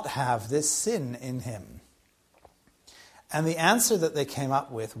not have this sin in him? And the answer that they came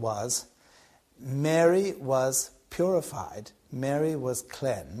up with was, Mary was purified, Mary was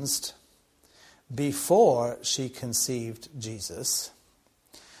cleansed before she conceived Jesus,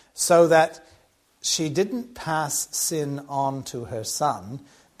 so that she didn't pass sin on to her son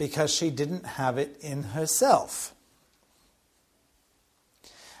because she didn't have it in herself.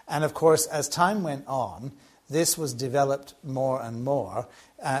 And of course, as time went on, this was developed more and more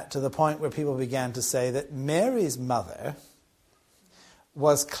to the point where people began to say that Mary's mother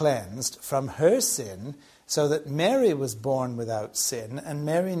was cleansed from her sin, so that Mary was born without sin and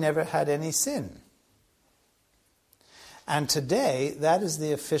Mary never had any sin. And today, that is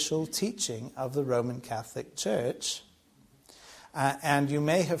the official teaching of the Roman Catholic Church. And you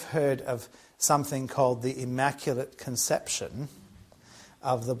may have heard of something called the Immaculate Conception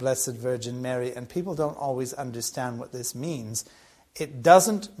of the Blessed Virgin Mary, and people don't always understand what this means. It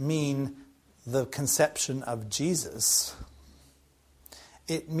doesn't mean the conception of Jesus.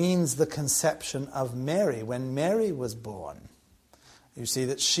 It means the conception of Mary. When Mary was born, you see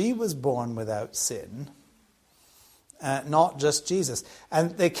that she was born without sin, not just Jesus.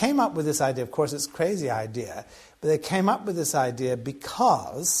 And they came up with this idea. Of course, it's a crazy idea, but they came up with this idea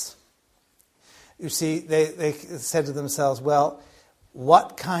because, you see, they said to themselves, well,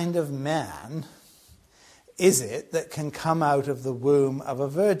 what kind of man is it that can come out of the womb of a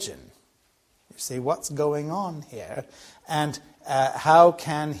virgin? You see, what's going on here? And how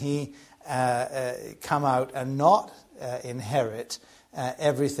can he come out and not inherit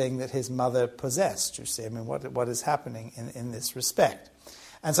everything that his mother possessed? You see, I mean, what is happening in this respect?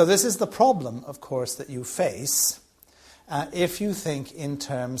 And so this is the problem, of course, that you face if you think in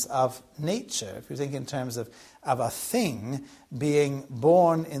terms of nature, if you think in terms of a thing being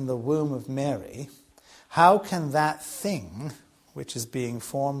born in the womb of Mary. How can that thing, which is being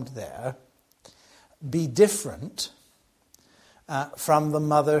formed there, be different from the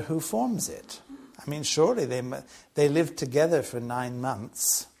mother who forms it? I mean, surely they lived together for 9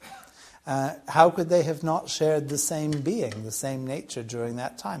 months. How could they have not shared the same being, the same nature during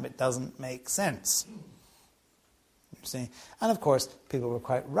that time? It doesn't make sense. You see? And of course, people were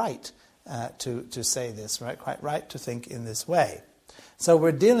quite right to say this, right? Quite right to think in this way. So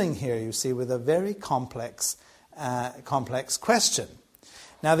we're dealing here, you see, with a very complex question.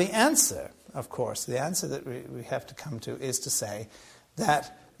 Now the answer, of course, the answer that we have to come to is to say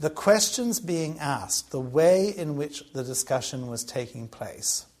that the questions being asked, the way in which the discussion was taking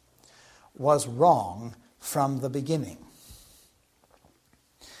place, was wrong from the beginning.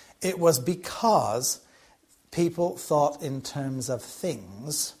 It was because people thought in terms of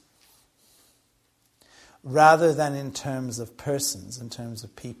things rather than in terms of persons, in terms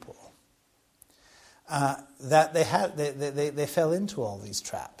of people, that they fell into all these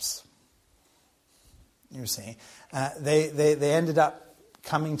traps. You see, they ended up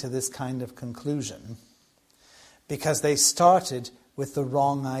coming to this kind of conclusion because they started with the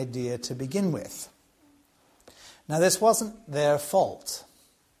wrong idea to begin with. Now, this wasn't their fault.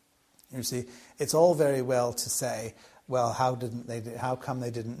 You see, it's all very well to say, well, how come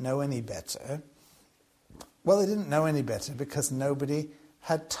they didn't know any better? Well, they didn't know any better because nobody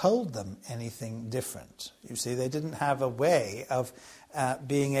had told them anything different. You see, they didn't have a way of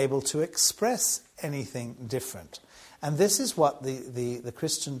being able to express anything different. And this is what the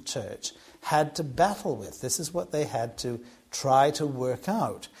Christian church had to battle with. This is what they had to try to work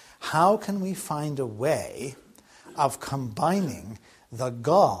out. How can we find a way of combining the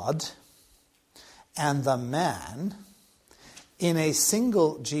God and the man in a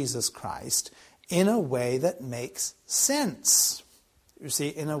single Jesus Christ in a way that makes sense? You see,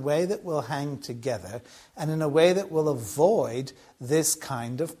 in a way that will hang together and in a way that will avoid this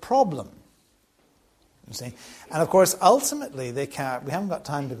kind of problem. You see? And of course, ultimately, we haven't got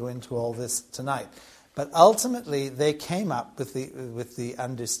time to go into all this tonight, but ultimately they came up with the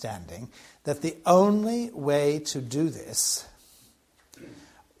understanding that the only way to do this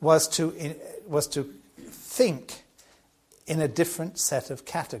was to think in a different set of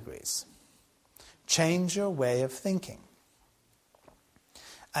categories. Change your way of thinking.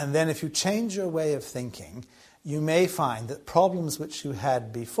 And then if you change your way of thinking, you may find that problems which you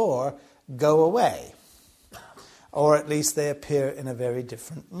had before go away. Or at least they appear in a very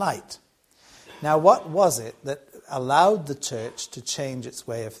different light. Now, what was it that allowed the church to change its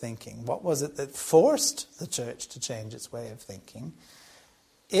way of thinking? What was it that forced the church to change its way of thinking?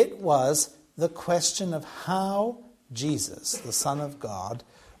 It was the question of how Jesus, the Son of God,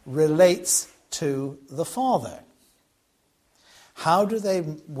 relates to the Father. How do they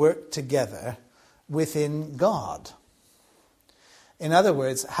work together within God? In other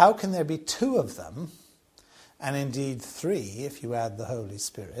words, how can there be two of them, and indeed three if you add the Holy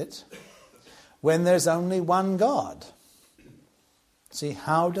Spirit, when there's only one God? See,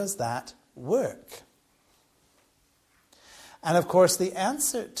 how does that work? And of course, the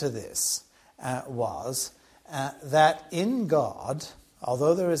answer to this was that in God,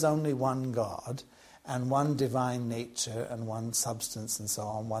 although there is only one God, and one divine nature, and one substance, and so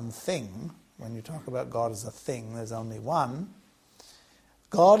on, one thing, when you talk about God as a thing, there's only one,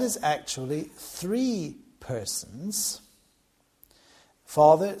 God is actually three persons,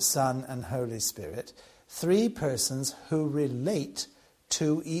 Father, Son, and Holy Spirit, three persons who relate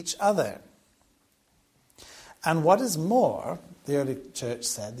to each other. And what is more, the early church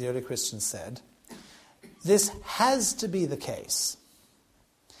said, the early Christians said, this has to be the case.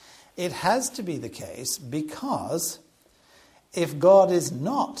 It has to be the case because if God is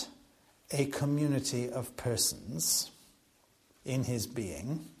not a community of persons in his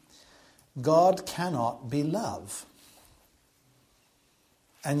being, God cannot be love.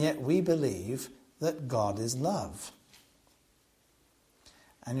 And yet we believe that God is love.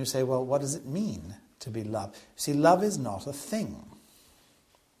 And you say, well, what does it mean to be love? See, love is not a thing.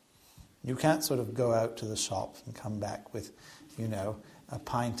 You can't sort of go out to the shop and come back with, a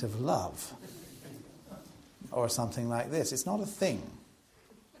pint of love or something like this. It's not a thing.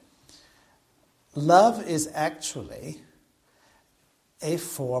 Love is actually a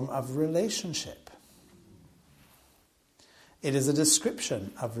form of relationship. It is a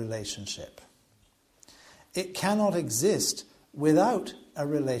description of relationship. It cannot exist without a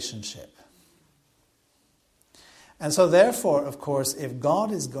relationship. And so therefore, of course, if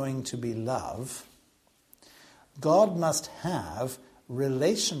God is going to be love, God must have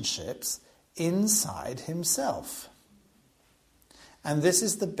relationships inside himself. And this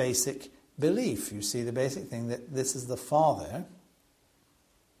is the basic belief. You see, the basic thing that this is the Father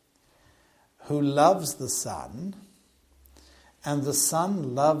who loves the Son, and the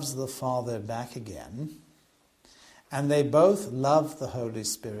Son loves the Father back again, and they both love the Holy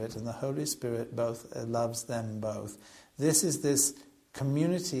Spirit, and the Holy Spirit both loves them both. This is this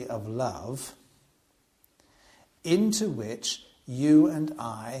community of love into which you and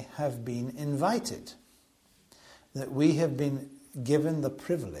I have been invited. That we have been given the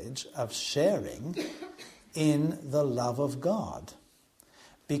privilege of sharing in the love of God.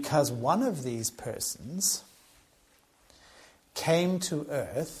 Because one of these persons came to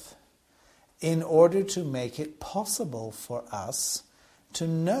earth in order to make it possible for us to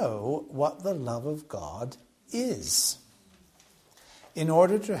know what the love of God is, in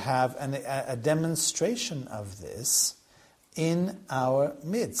order to have a demonstration of this in our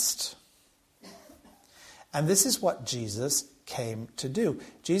midst. And this is what Jesus came to do.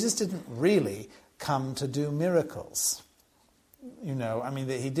 Jesus didn't really come to do miracles.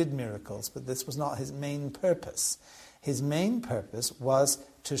 He did miracles, but this was not his main purpose. His main purpose was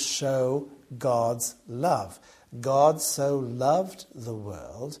to show God's love. God so loved the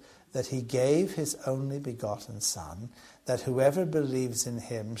world that he gave his only begotten Son, that whoever believes in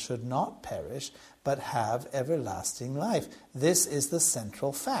him should not perish, but have everlasting life. This is the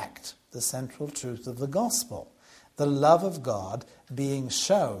central fact, the central truth of the gospel. The love of God being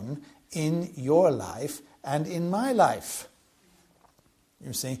shown in your life and in my life.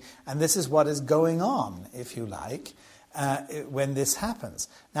 You see? And this is what is going on, if you like, when this happens.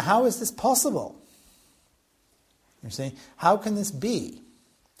 Now, how is this possible? You see? How can this be?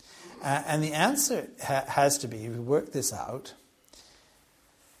 And the answer has to be, if we work this out,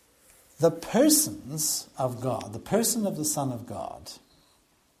 the persons of God, the person of the Son of God,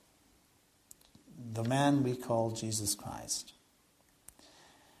 the man we call Jesus Christ,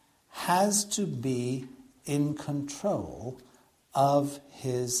 has to be in control of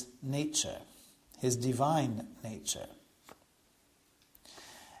his nature, his divine nature.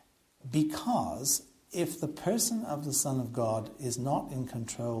 Because if the person of the Son of God is not in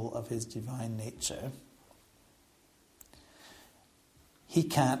control of his divine nature, he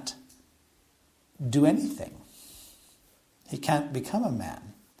can't do anything. He can't become a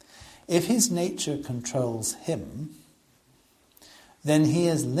man. If his nature controls him, then he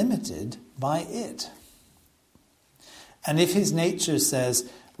is limited by it. And if his nature says,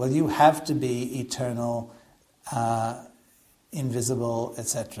 well, you have to be eternal, invisible,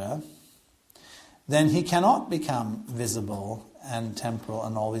 etc., then he cannot become visible and temporal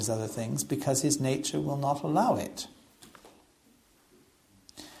and all these other things because his nature will not allow it.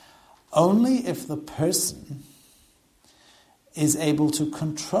 Only if the person is able to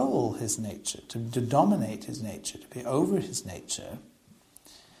control his nature, to dominate his nature, to be over his nature,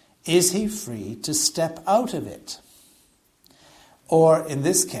 is he free to step out of it. Or in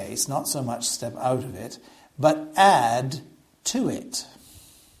this case, not so much step out of it, but add to it.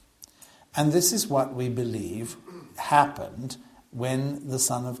 And this is what we believe happened when the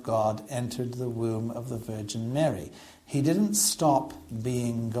Son of God entered the womb of the Virgin Mary. He didn't stop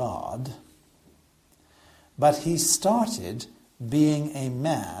being God, but he started being a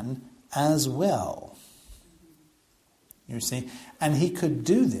man as well. You see? And he could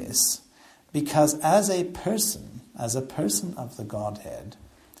do this because as a person of the Godhead,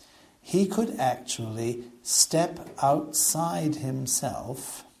 he could actually step outside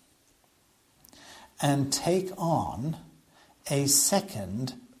himself and take on a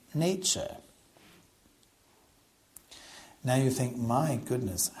second nature. Now you think, my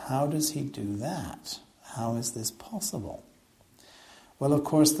goodness, how does he do that? How is this possible? Well, of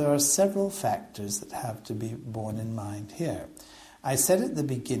course, there are several factors that have to be borne in mind here. I said at the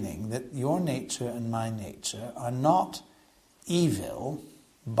beginning that your nature and my nature are not evil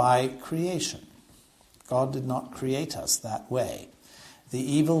by creation. God did not create us that way. The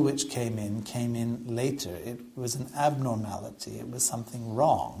evil which came in later. It was an abnormality. It was something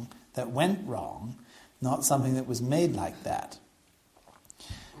wrong that went wrong, not something that was made like that.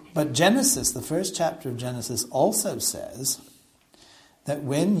 But Genesis, the first chapter of Genesis, also says that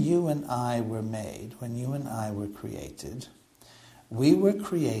when you and I were made, when you and I were created, we were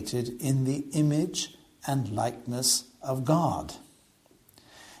created in the image and likeness of God.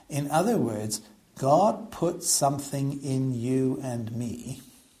 In other words, God put something in you and me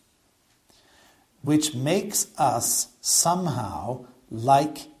which makes us somehow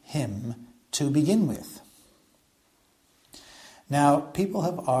like him to begin with. Now, people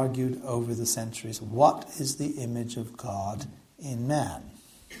have argued over the centuries, what is the image of God in man?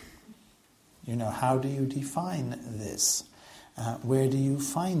 You know, how do you define this? Where do you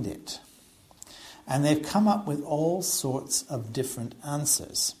find it? And they've come up with all sorts of different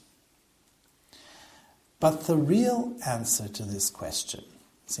answers. But the real answer to this question,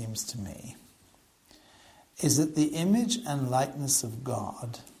 seems to me, is that the image and likeness of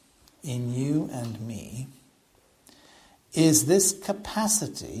God in you and me is this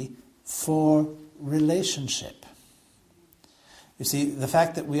capacity for relationship. You see, the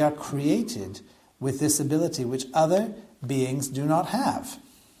fact that we are created with this ability which other beings do not have.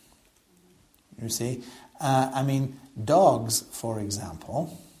 You see, dogs, for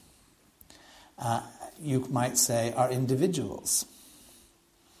example, you might say are individuals.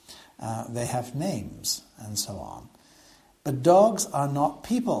 They have names and so on. But dogs are not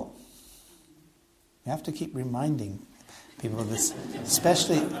people. You have to keep reminding people of this,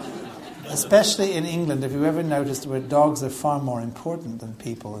 especially in England. If you ever noticed where dogs are far more important than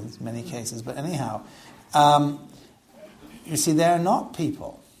people in many cases. But anyhow, you see, they're not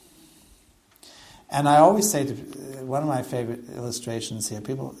people. And I always say to one of my favorite illustrations here,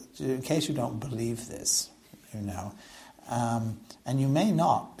 people, in case you don't believe this, and you may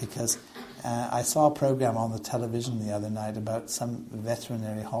not, because I saw a program on the television the other night about some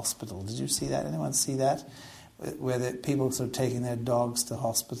veterinary hospital. Did you see that? Anyone see that? Where people sort of taking their dogs to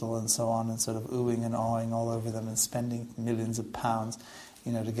hospital and so on, and sort of oohing and awing all over them and spending millions of pounds,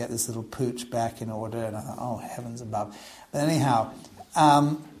 to get this little pooch back in order. And I thought, oh, heavens above. But anyhow,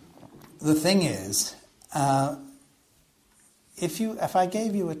 the thing is, if I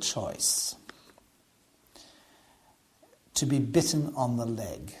gave you a choice to be bitten on the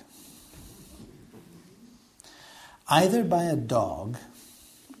leg, either by a dog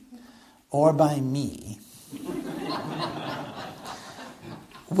or by me,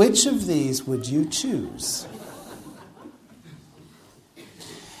 which of these would you choose?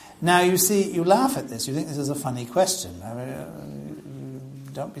 Now, you see, you laugh at this. You think this is a funny question.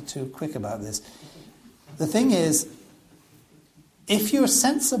 Don't be too quick about this. The thing is, if you're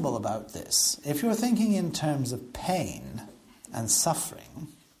sensible about this, if you're thinking in terms of pain and suffering,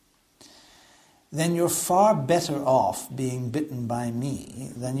 then you're far better off being bitten by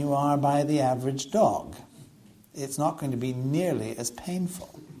me than you are by the average dog. It's not going to be nearly as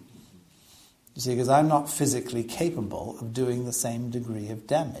painful. You see, because I'm not physically capable of doing the same degree of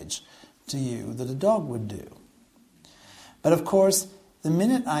damage to you that a dog would do. But of course, the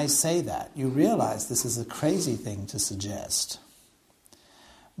minute I say that, you realize this is a crazy thing to suggest.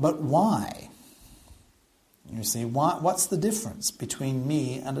 But why? You see, what's the difference between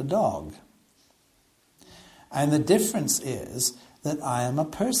me and a dog? And the difference is that I am a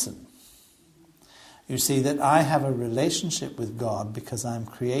person. You see, that I have a relationship with God because I'm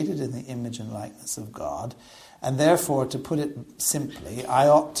created in the image and likeness of God, and therefore, to put it simply, I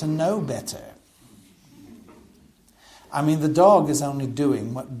ought to know better. I mean, the dog is only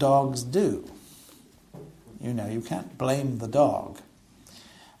doing what dogs do. You can't blame the dog.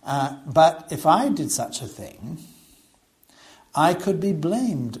 But if I did such a thing, I could be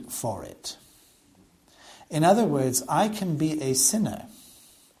blamed for it. In other words, I can be a sinner.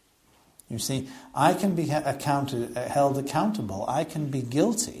 You see, I can be held accountable. I can be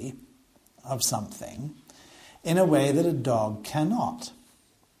guilty of something in a way that a dog cannot.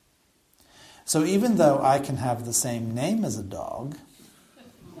 So even though I can have the same name as a dog,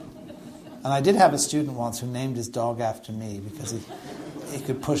 and I did have a student once who named his dog after me because he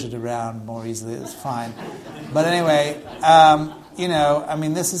could push it around more easily, it was fine. But anyway,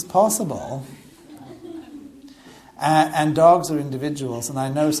 this is possible. And dogs are individuals, and I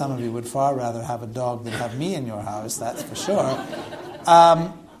know some of you would far rather have a dog than have me in your house, that's for sure.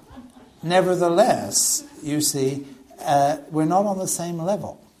 Nevertheless, you see, we're not on the same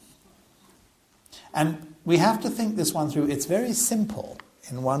level. And we have to think this one through. It's very simple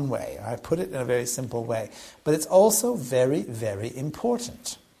in one way. I put it in a very simple way. But it's also very, very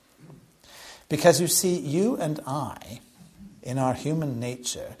important. Because you see, you and I, in our human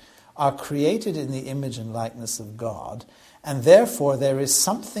nature, are created in the image and likeness of God, and therefore there is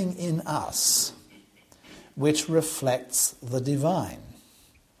something in us which reflects the divine.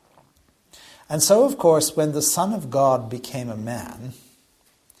 And so, of course, when the Son of God became a man,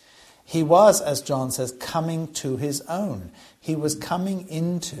 he was, as John says, coming to his own. He was coming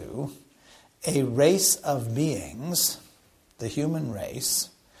into a race of beings, the human race,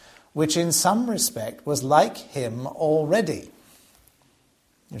 which in some respect was like him already.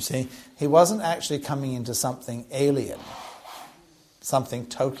 You see, he wasn't actually coming into something alien, something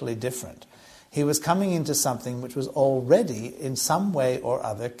totally different. He was coming into something which was already in some way or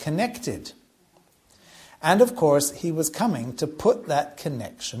other connected. And of course, he was coming to put that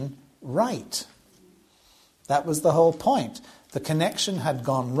connection right. That was the whole point. The connection had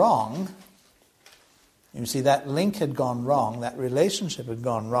gone wrong. You see, that link had gone wrong, that relationship had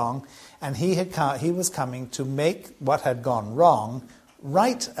gone wrong, and he was coming to make what had gone wrong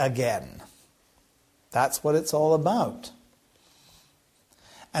right again. That's what it's all about.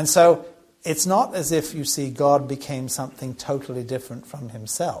 And so it's not as if, you see, God became something totally different from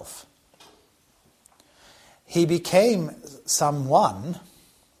himself. He became someone.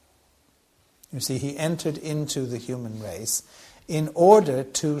 You see, he entered into the human race in order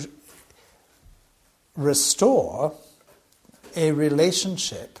to restore a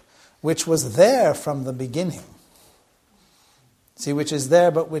relationship which was there from the beginning. See, which is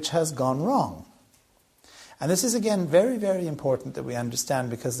there but which has gone wrong. And this is, again, very, very important that we understand,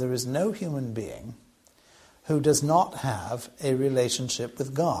 because there is no human being who does not have a relationship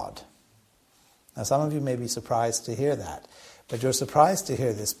with God. Now, some of you may be surprised to hear that, but you're surprised to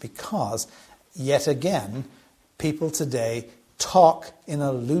hear this because, yet again, people today talk in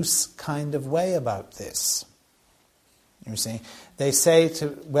a loose kind of way about this. You see, they say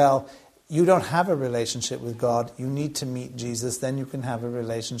well, you don't have a relationship with God, you need to meet Jesus, then you can have a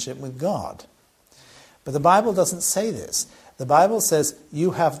relationship with God. But the Bible doesn't say this. The Bible says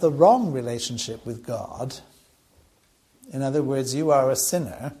you have the wrong relationship with God. In other words, you are a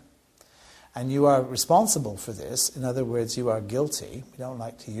sinner, and you are responsible for this. In other words, you are guilty. We don't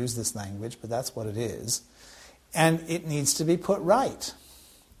like to use this language, but that's what it is. And it needs to be put right.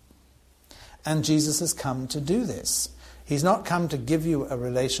 And Jesus has come to do this. He's not come to give you a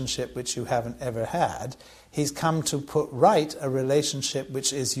relationship which you haven't ever had. He's come to put right a relationship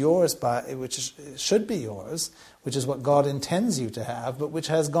which is yours, which should be yours, which is what God intends you to have, but which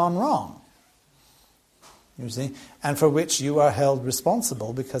has gone wrong. You see, and for which you are held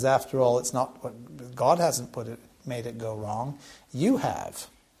responsible, because after all, it's not what God hasn't made it go wrong. You have,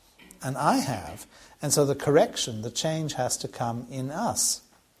 and I have, and so the correction, the change, has to come in us,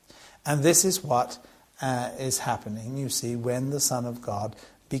 and this is what is happening. You see, when the Son of God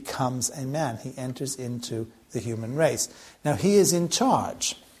becomes a man, he enters into the human race. Now he is in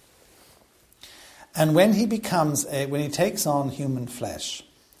charge, and when he takes on human flesh,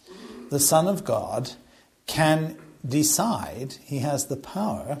 the Son of God can decide, he has the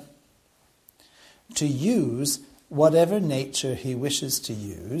power to use whatever nature he wishes to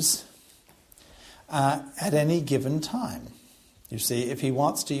use at any given time. You see, if he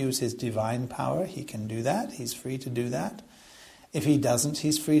wants to use his divine power, he can do that. He's free to do that. If he doesn't,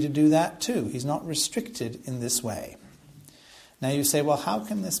 he's free to do that too. He's not restricted in this way. Now you say, well, how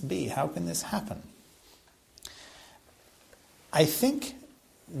can this be? How can this happen? I think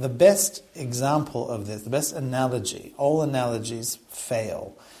the best example of this, the best analogy, all analogies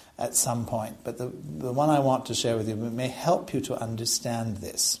fail at some point, but the one I want to share with you may help you to understand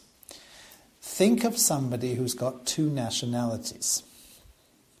this. Think of somebody who's got two nationalities.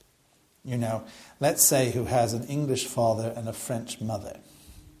 You know, let's say who has an English father and a French mother.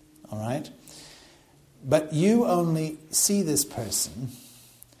 All right? But you only see this person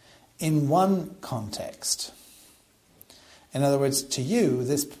in one context. In other words, to you,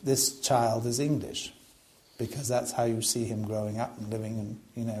 this child is English, because that's how you see him growing up and living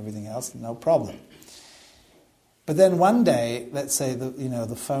and everything else, no problem. But then one day, let's say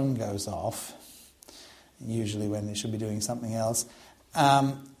the phone goes off, usually when they should be doing something else,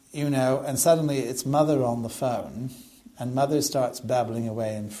 and suddenly it's mother on the phone, and mother starts babbling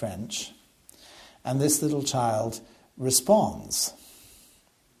away in French, and this little child responds,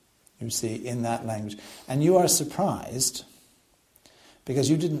 you see, in that language. And you are surprised,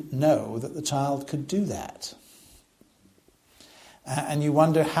 because you didn't know that the child could do that. And you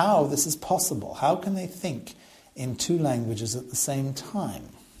wonder how this is possible. How can they think in two languages at the same time?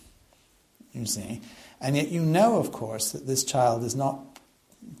 You see? And yet you know, of course, that this child is not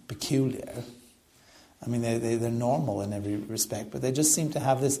peculiar. I mean, they're normal in every respect, but they just seem to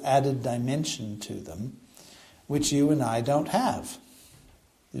have this added dimension to them, which you and I don't have.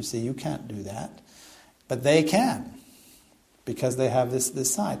 You see, you can't do that. But they can, because they have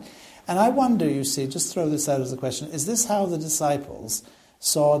this side. And I wonder, you see, just throw this out as a question, is this how the disciples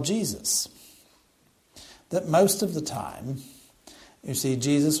saw Jesus? That most of the time, you see,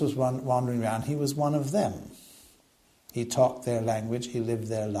 Jesus was wandering around, he was one of them. He talked their language, he lived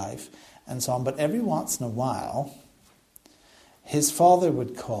their life, and so on. But every once in a while, his father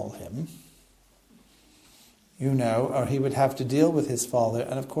would call him, or he would have to deal with his father,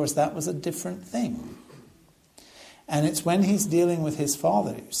 and of course that was a different thing. And it's when he's dealing with his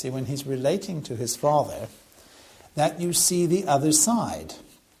father, you see, when he's relating to his father, that you see the other side.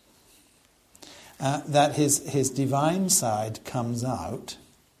 That his divine side comes out.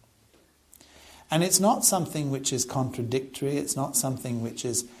 And it's not something which is contradictory, it's not something which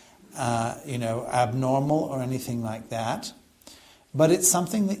is, abnormal or anything like that. But it's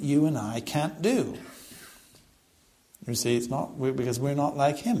something that you and I can't do. You see, it's not because we're not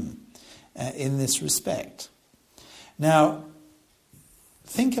like him in this respect. Now,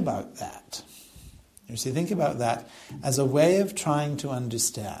 think about that. You see, think about that as a way of trying to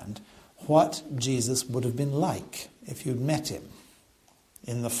understand what Jesus would have been like if you'd met him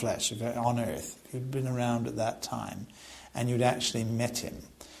in the flesh, on earth, if you'd been around at that time and you'd actually met him.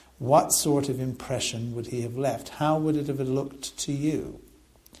 What sort of impression would he have left? How would it have looked to you?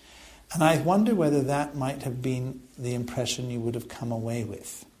 And I wonder whether that might have been the impression you would have come away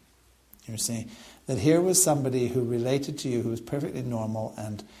with. You see, that here was somebody who related to you, who was perfectly normal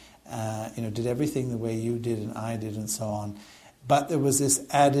and did everything the way you did and I did and so on. But there was this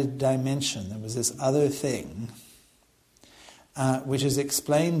added dimension, there was this other thing, which is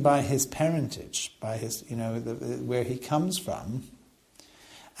explained by his parentage, by his, where he comes from,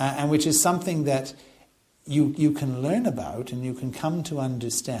 and which is something that you can learn about and you can come to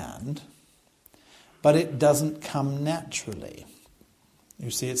understand, but it doesn't come naturally. You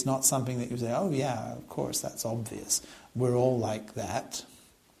see, it's not something that you say, oh yeah, of course, that's obvious. We're all like that.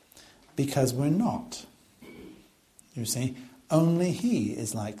 Because we're not. You see, only he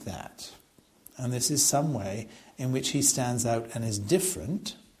is like that. And this is some way in which he stands out and is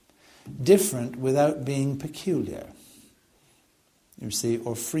different without being peculiar. You see,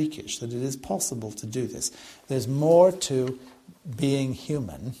 or freakish, that it is possible to do this. There's more to being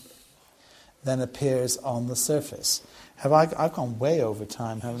human than appears on the surface. I've gone way over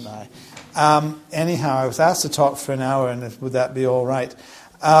time, haven't I? Anyhow, I was asked to talk for an hour, and would that be all right?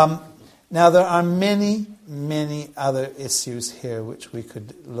 Now, there are many, many other issues here which we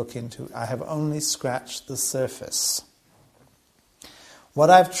could look into. I have only scratched the surface. What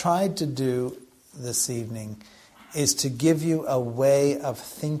I've tried to do this evening is to give you a way of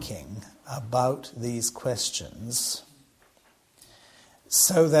thinking about these questions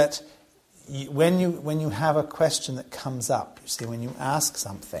so that when you have a question that comes up, you see, when you ask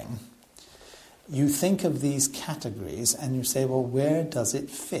something, you think of these categories and you say, well, where does it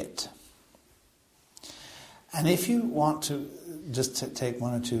fit? And if you want to just take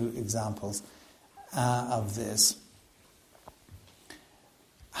one or two examples of this,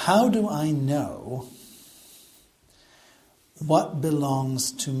 how do I know what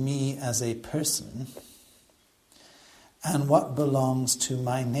belongs to me as a person and what belongs to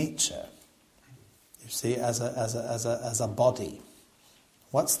my nature? You see, as a body.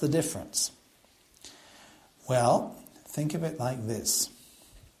 What's the difference? Well, think of it like this.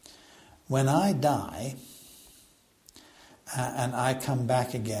 When I die, and I come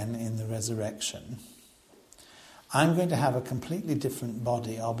back again in the resurrection, I'm going to have a completely different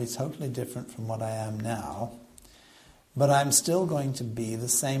body. I'll be totally different from what I am now, but I'm still going to be the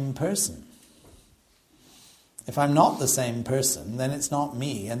same person. If I'm not the same person, then it's not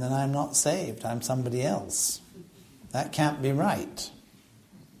me, and then I'm not saved. I'm somebody else. That can't be right.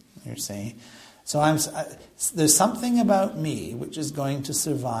 You see? So there's something about me which is going to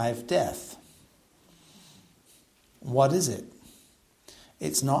survive death. What is it?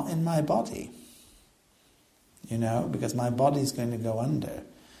 It's not in my body. Because my body's going to go under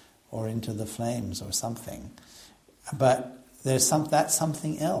or into the flames or something. But that's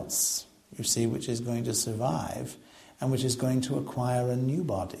something else, you see, which is going to survive and which is going to acquire a new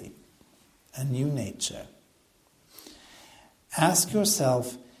body, a new nature. Ask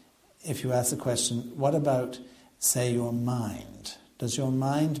yourself, if you ask the question, what about, say, your mind? Does your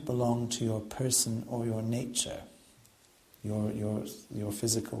mind belong to your person or your nature, your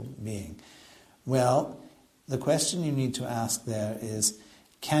physical being? Well, the question you need to ask there is,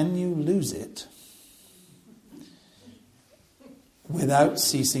 can you lose it without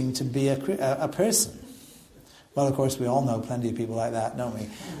ceasing to be a person? Well, of course, we all know plenty of people like that, don't we?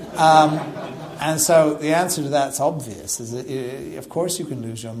 And so the answer to that's obvious. Is that, of course you can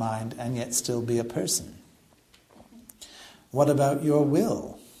lose your mind and yet still be a person. What about your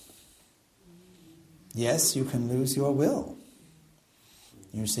will? Yes, you can lose your will.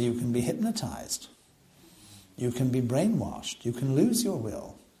 You see, you can be hypnotized. You can be brainwashed. You can lose your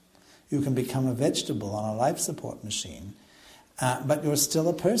will. You can become a vegetable on a life support machine. But you're still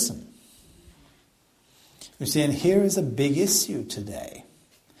a person. You see, and here is a big issue today.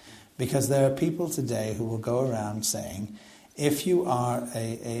 Because there are people today who will go around saying, if you are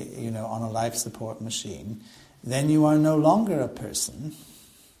on a life support machine, then you are no longer a person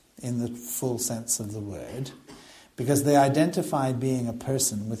in the full sense of the word, because they identify being a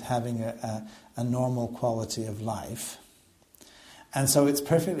person with having a normal quality of life. And so it's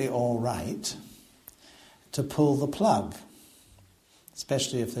perfectly all right to pull the plug,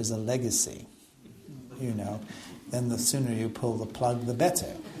 especially if there's a legacy, then the sooner you pull the plug, the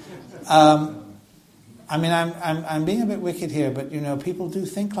better. I'm being a bit wicked here, but people do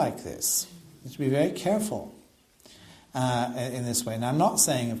think like this. You have to be very careful in this way. And I'm not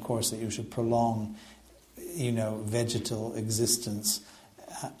saying, of course, that you should prolong, vegetal existence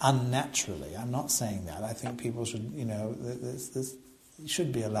unnaturally. I'm not saying that. I think people should,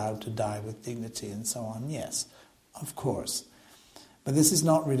 should be allowed to die with dignity and so on. Yes, of course. But this is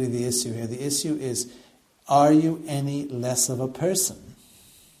not really the issue here. The issue is, are you any less of a person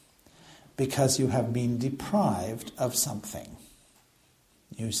because you have been deprived of something?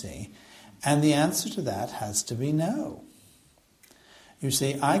 you see. And the answer to that has to be no. You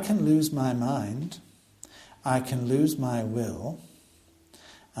see, I can lose my mind, I can lose my will,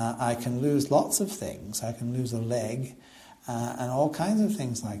 I can lose lots of things, I can lose a leg, and all kinds of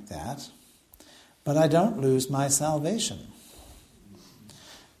things like that, but I don't lose my salvation.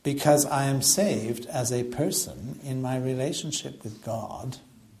 Because I am saved as a person in my relationship with God,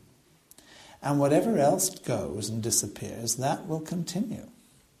 and whatever else goes and disappears, that will continue.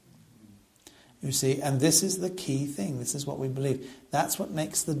 You see, and this is the key thing. This is what we believe. That's what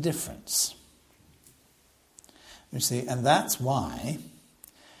makes the difference. You see, and that's why,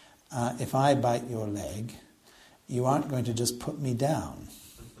 if I bite your leg, you aren't going to just put me down,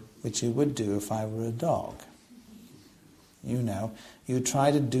 which you would do if I were a dog. You know, you try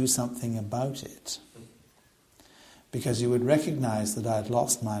to do something about it, because you would recognize that I'd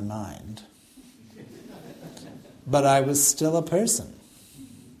lost my mind, but I was still a person.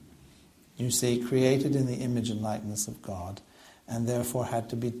 You see, created in the image and likeness of God, and therefore had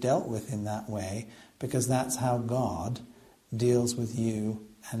to be dealt with in that way, because that's how God deals with you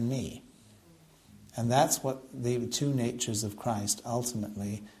and me. And that's what the two natures of Christ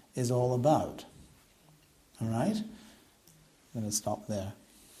ultimately is all about. All right? I'm going to stop there.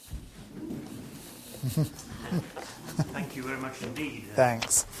 Thank you very much indeed.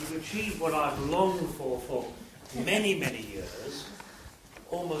 Thanks. You've achieved what I've longed for many, many years.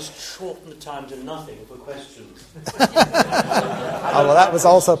 Almost shorten the time to nothing for questions. Oh, well, that was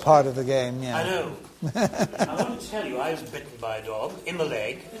also part of the game, yeah. I know. I want to tell you, I was bitten by a dog in the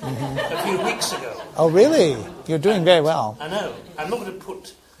leg a few weeks ago. Oh, really? You're doing very well. I know. I'm not going to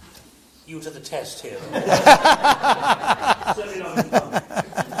put you to the test here. Certainly not.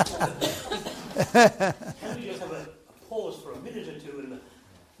 Can we just have a pause for a minute or two and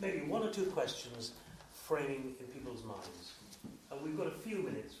maybe one or two questions framing in people's minds? And we've got a few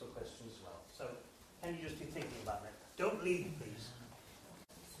minutes for questions as well. So can you just be thinking about that? Don't leave, please.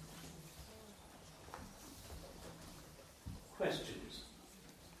 Questions?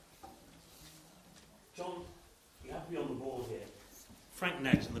 John, you have to be on the ball here. Frank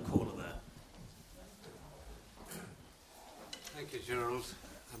Nags in the corner there. Thank you, Gerald.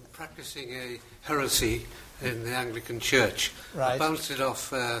 I'm practicing a heresy in the Anglican Church. Right. I bounced it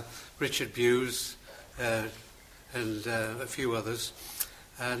off Richard Bewes and a few others,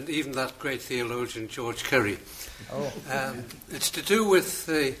 and even that great theologian George Curry. Oh. It's to do with,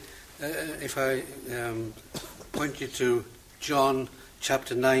 if I point you to John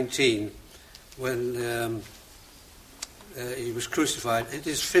chapter 19, when he was crucified, it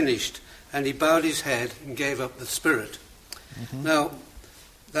is finished, and he bowed his head and gave up the spirit. Mm-hmm. Now,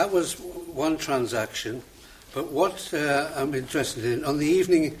 that was one transaction, but what I'm interested in, on the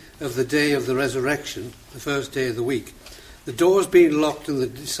evening of the day of the resurrection, the first day of the week, the doors being locked and the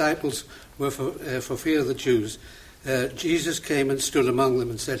disciples were for fear of the Jews, Jesus came and stood among them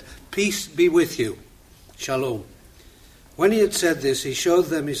and said, "Peace be with you, shalom." When he had said this, he showed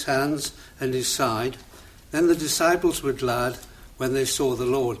them his hands and his side. Then the disciples were glad when they saw the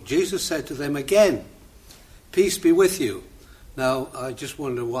Lord. Jesus said to them again, "Peace be with you." Now, I just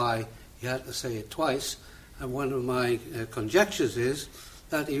wonder why he had to say it twice. And one of my conjectures is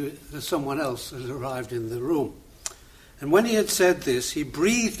that someone else had arrived in the room. And when he had said this, he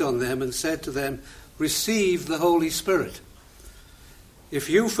breathed on them and said to them, "Receive the Holy Spirit. If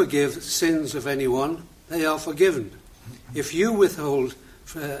you forgive sins of anyone, they are forgiven. If you withhold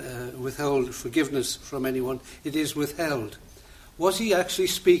forgiveness from anyone, it is withheld." Was he actually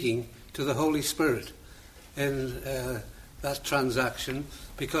speaking to the Holy Spirit in that transaction?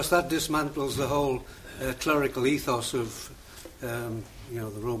 Because that dismantles the whole clerical ethos of the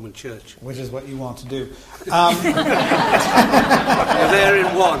Roman Church. Which is what you want to do. You're there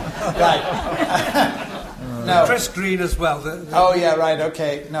in one. Right. No. Chris Green as well. Oh yeah, right.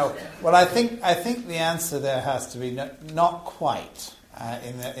 Okay. No. Well, I think the answer there has to be not quite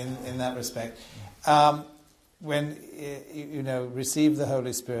in that respect. When receive the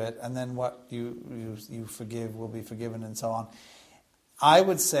Holy Spirit, and then what you forgive will be forgiven, and so on. I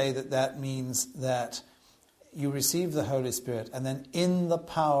would say that means that you receive the Holy Spirit, and then in the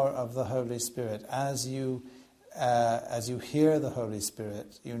power of the Holy Spirit, as you hear the Holy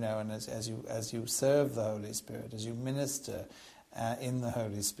Spirit, and as you serve the Holy Spirit, as you minister in the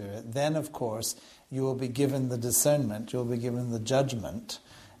Holy Spirit, then of course you will be given the discernment, you'll be given the judgment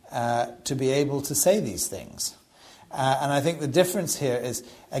to be able to say these things. And I think the difference here is,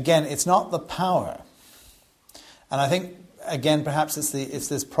 again, it's not the power, and I think again perhaps it's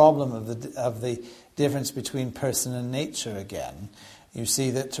this problem of the difference between person and nature again. You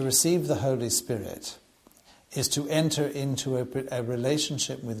see that to receive the Holy Spirit, is to enter into a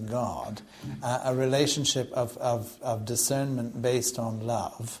relationship with God, a relationship of discernment based on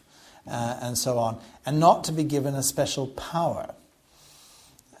love, and so on, and not to be given a special power.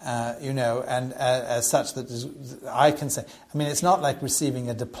 And as such that I can say, I mean, it's not like receiving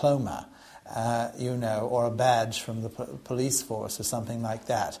a diploma, or a badge from the police force or something like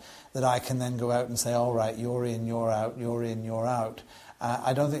that I can then go out and say, all right, you're in, you're out, you're in, you're out.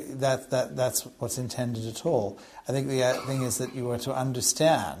 I don't think that's what's intended at all. I think the thing is that you are to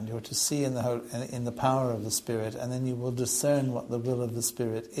understand, you are to see in the power of the Spirit, and then you will discern what the will of the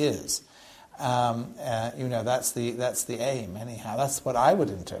Spirit is. That's the aim, anyhow. That's what I would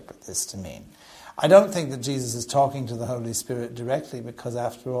interpret this to mean. I don't think that Jesus is talking to the Holy Spirit directly, because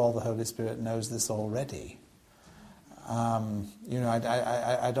after all, the Holy Spirit knows this already.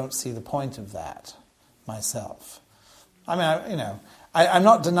 I don't see the point of that myself. I mean, I'm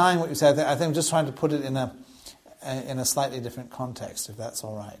not denying what you said. I think I'm just trying to put it in a slightly different context, if that's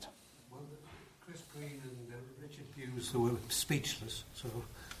all right. Well, Chris Green and Richard Hughes, they were speechless. So,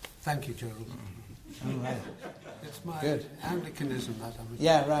 thank you, Gerald. Oh, right. It's my Good. Anglicanism that I would.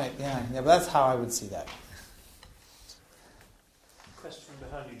 Yeah, right. Yeah, but that's how I would see that. Question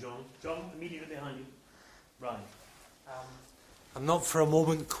behind you, John. John, immediately behind you. Right. I'm not for a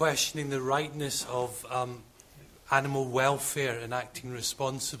moment questioning the rightness of animal welfare and acting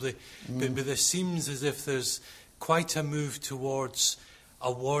responsibly, but there seems as if there's quite a move towards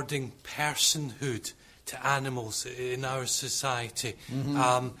awarding personhood to animals in our society.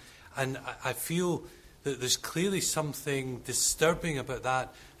 Mm-hmm. And I feel that there's clearly something disturbing about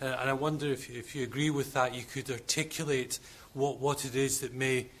that, and I wonder if you agree with that, you could articulate what it is that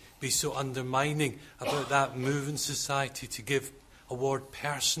may be so undermining about that move in society to award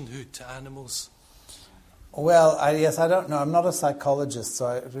personhood to animals. Well, I don't know. I'm not a psychologist, so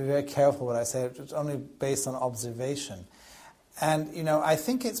I have to be very careful what I say. It's only based on observation. And, I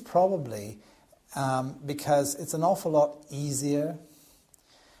think it's probably because it's an awful lot easier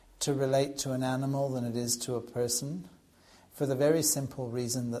to relate to an animal than it is to a person, for the very simple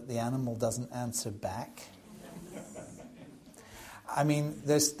reason that the animal doesn't answer back. I mean,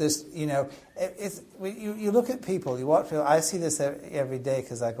 you look at people, you watch people. I see this every day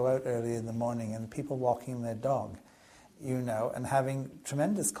because I go out early in the morning, and people walking their dog, and having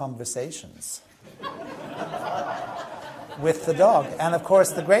tremendous conversations with the dog. And of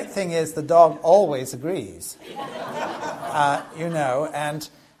course, the great thing is the dog always agrees. And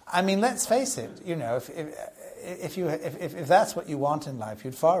I mean, let's face it. If that's what you want in life,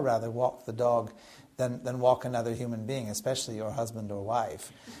 you'd far rather walk the dog than walk another human being, especially your husband or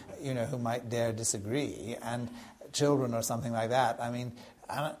wife, who might dare disagree, and children or something like that. I mean,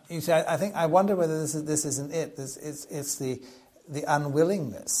 I wonder whether this isn't it. It's the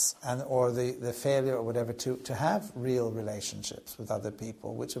unwillingness or the failure or whatever to have real relationships with other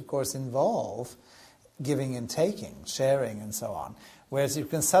people, which of course involve giving and taking, sharing and so on. Whereas you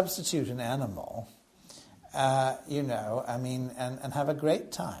can substitute an animal, and have a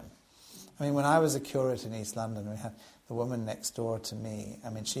great time. I mean, when I was a curate in East London, we had the woman next door to me.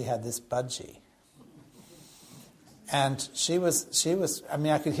 I mean, she had this budgie. And she was, I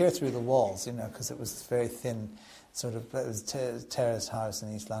mean, I could hear through the walls, because it was very thin, it was a terraced house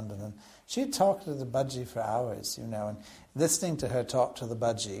in East London. And she'd talk to the budgie for hours, and listening to her talk to the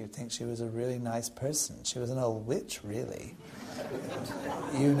budgie, you'd think she was a really nice person. She was an old witch, really,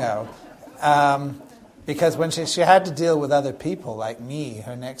 because when she had to deal with other people like me,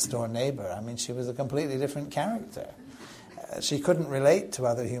 her next door neighbour, I mean, she was a completely different character. She couldn't relate to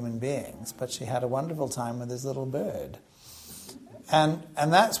other human beings, but she had a wonderful time with this little bird. And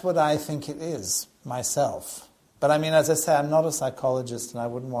that's what I think it is, myself. But I mean, as I say, I'm not a psychologist, and I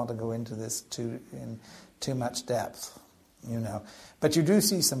wouldn't want to go into this in too much depth, But you do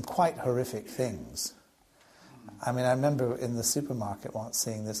see some quite horrific things. I mean, I remember in the supermarket once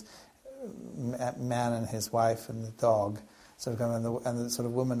seeing this man and his wife and the dog and the sort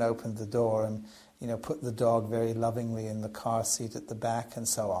of woman opened the door and put the dog very lovingly in the car seat at the back and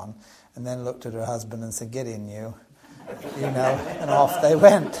so on, and then looked at her husband and said, "Get in, you," and off they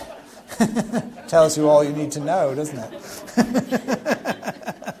went. Tells you all you need to know, doesn't it? Thanks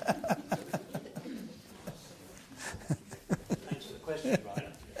for the question,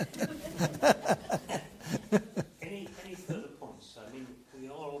 Brian. Any further points? I mean, we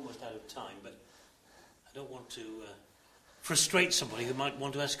are almost out of time, but I don't want to frustrate somebody who might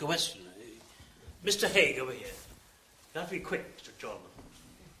want to ask a question. Mr. Haig over here. You have to be quick, Mr. John.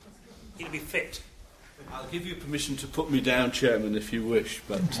 You need to be fit. I'll give you permission to put me down, Chairman, if you wish,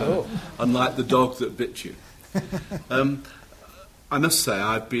 but unlike the dog that bit you. I must say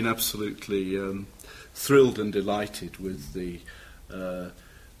I've been absolutely thrilled and delighted with the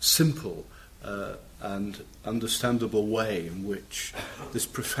simple and understandable way in which this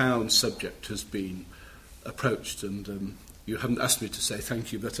profound subject has been approached. And you haven't asked me to say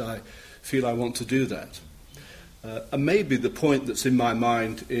thank you, but I feel I want to do that. And maybe the point that's in my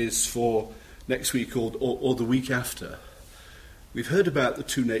mind is for next week or the week after. We've heard about the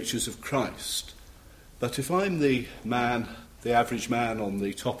two natures of Christ, but if I'm the average man on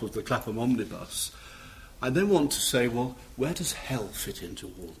the top of the Clapham omnibus, I then want to say, well, where does hell fit into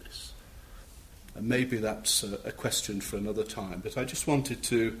all this? And maybe that's a question for another time, but I just wanted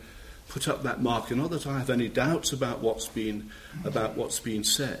to put up that marker, not that I have any doubts about what's been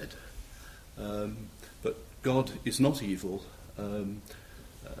said, but God is not evil.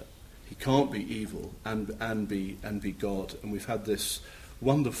 He can't be evil and be God, and we've had this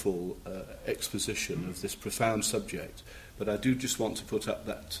wonderful exposition of this profound subject. But I do just want to put up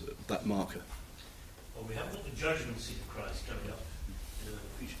that marker. Well, we haven't got the judgment seat of Christ coming up in the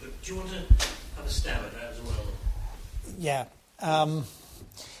future, but do you want to have a stab at that as well? Yeah.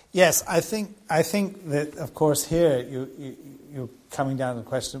 Yes, I think that, of course, here you're coming down to the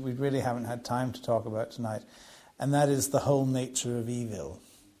question that we really haven't had time to talk about tonight, and that is the whole nature of evil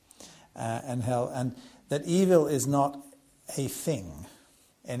and hell, and that evil is not a thing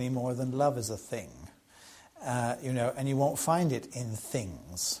any more than love is a thing. And you won't find it in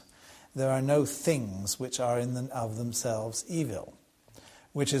things. There are no things which are of themselves evil,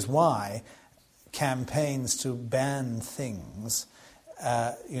 which is why campaigns to ban things,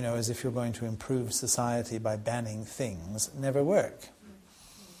 as if you're going to improve society by banning things, never work.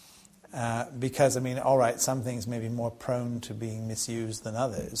 Because, all right, some things may be more prone to being misused than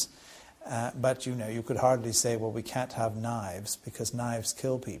others, but, you could hardly say, well, we can't have knives because knives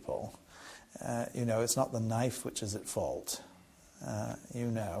kill people. It's not the knife which is at fault,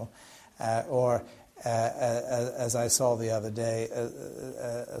 or as I saw the other day,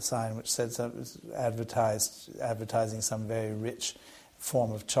 a sign which said advertising some very rich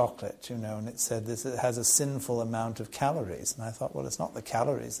form of chocolate, and it said it has a sinful amount of calories. And I thought, well, it's not the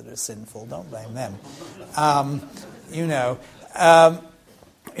calories that are sinful. Don't blame them.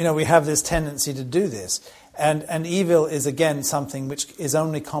 We have this tendency to do this. And evil is, again, something which is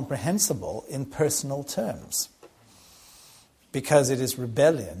only comprehensible in personal terms, because it is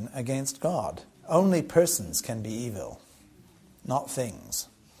rebellion against God. Only persons can be evil, not things.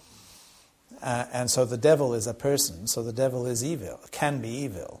 And so the devil is a person, so the devil is evil, can be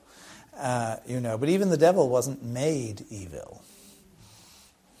evil. But even the devil wasn't made evil.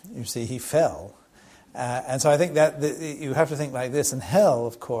 You see, he fell. And so I think that you have to think like this. And hell,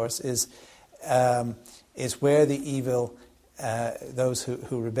 of course, is where the evil, those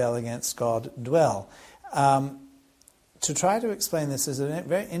who rebel against God, dwell. To try to explain this is a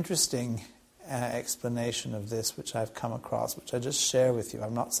very interesting explanation of this, which I've come across, which I just share with you.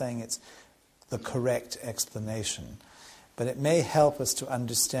 I'm not saying it's the correct explanation, but it may help us to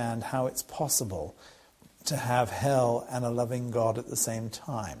understand how it's possible to have hell and a loving God at the same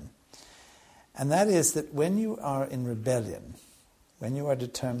time. And that is that when you are in rebellion, when you are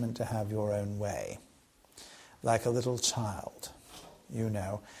determined to have your own way, like a little child,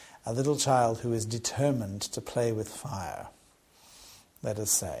 a little child who is determined to play with fire, let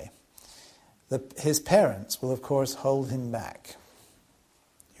us say, his parents will, of course, hold him back,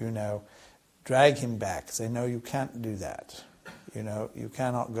 drag him back, say, no, you can't do that, you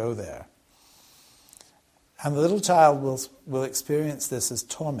cannot go there. And the little child will experience this as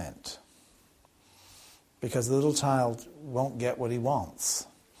torment, because the little child won't get what he wants.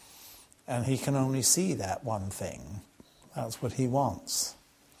 And he can only see that one thing. That's what he wants.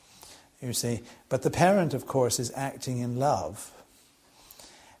 You see. But the parent, of course, is acting in love.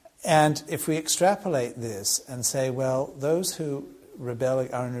 And if we extrapolate this and say, well, those who are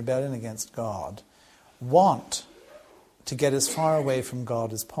in rebellion against God want to get as far away from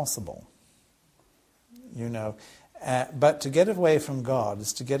God as possible. But to get away from God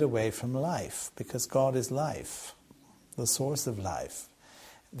is to get away from life, because God is life, the source of life,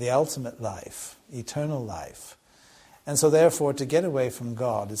 the ultimate life, eternal life. And so therefore to get away from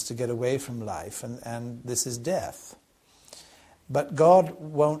God is to get away from life, and this is death. But God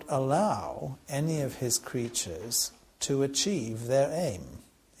won't allow any of his creatures to achieve their aim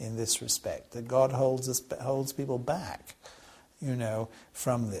in this respect, that God holds people back,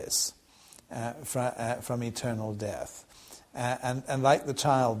 from this. From eternal death, and like the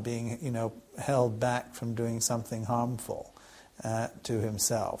child being, held back from doing something harmful to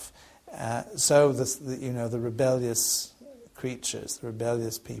himself, so the rebellious creatures, the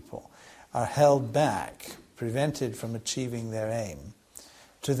rebellious people, are held back, prevented from achieving their aim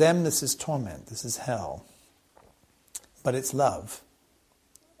To them this is torment, this is hell. But it's love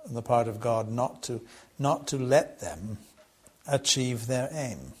on the part of God not to let them achieve their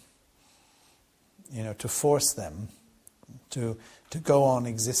aim. To force them to go on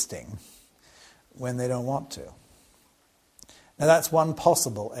existing when they don't want to. Now that's one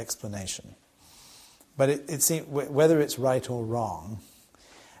possible explanation. But it seems, whether it's right or wrong,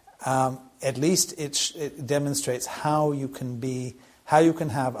 at least it demonstrates how you can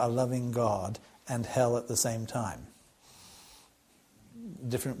have a loving God and hell at the same time.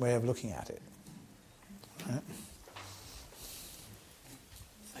 Different way of looking at it. Right?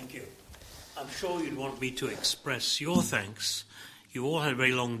 Thank you. I'm sure you'd want me to express your thanks. You all had a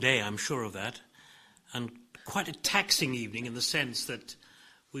very long day, I'm sure of that, and quite a taxing evening in the sense that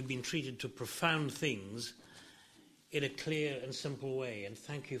we've been treated to profound things in a clear and simple way, and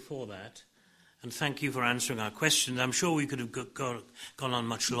thank you for that, and thank you for answering our questions. I'm sure we could have gone on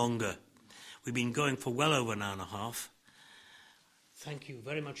much longer. We've been going for well over an hour and a half. Thank you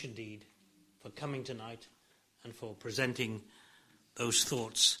very much indeed for coming tonight and for presenting those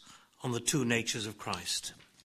thoughts on the two natures of Christ.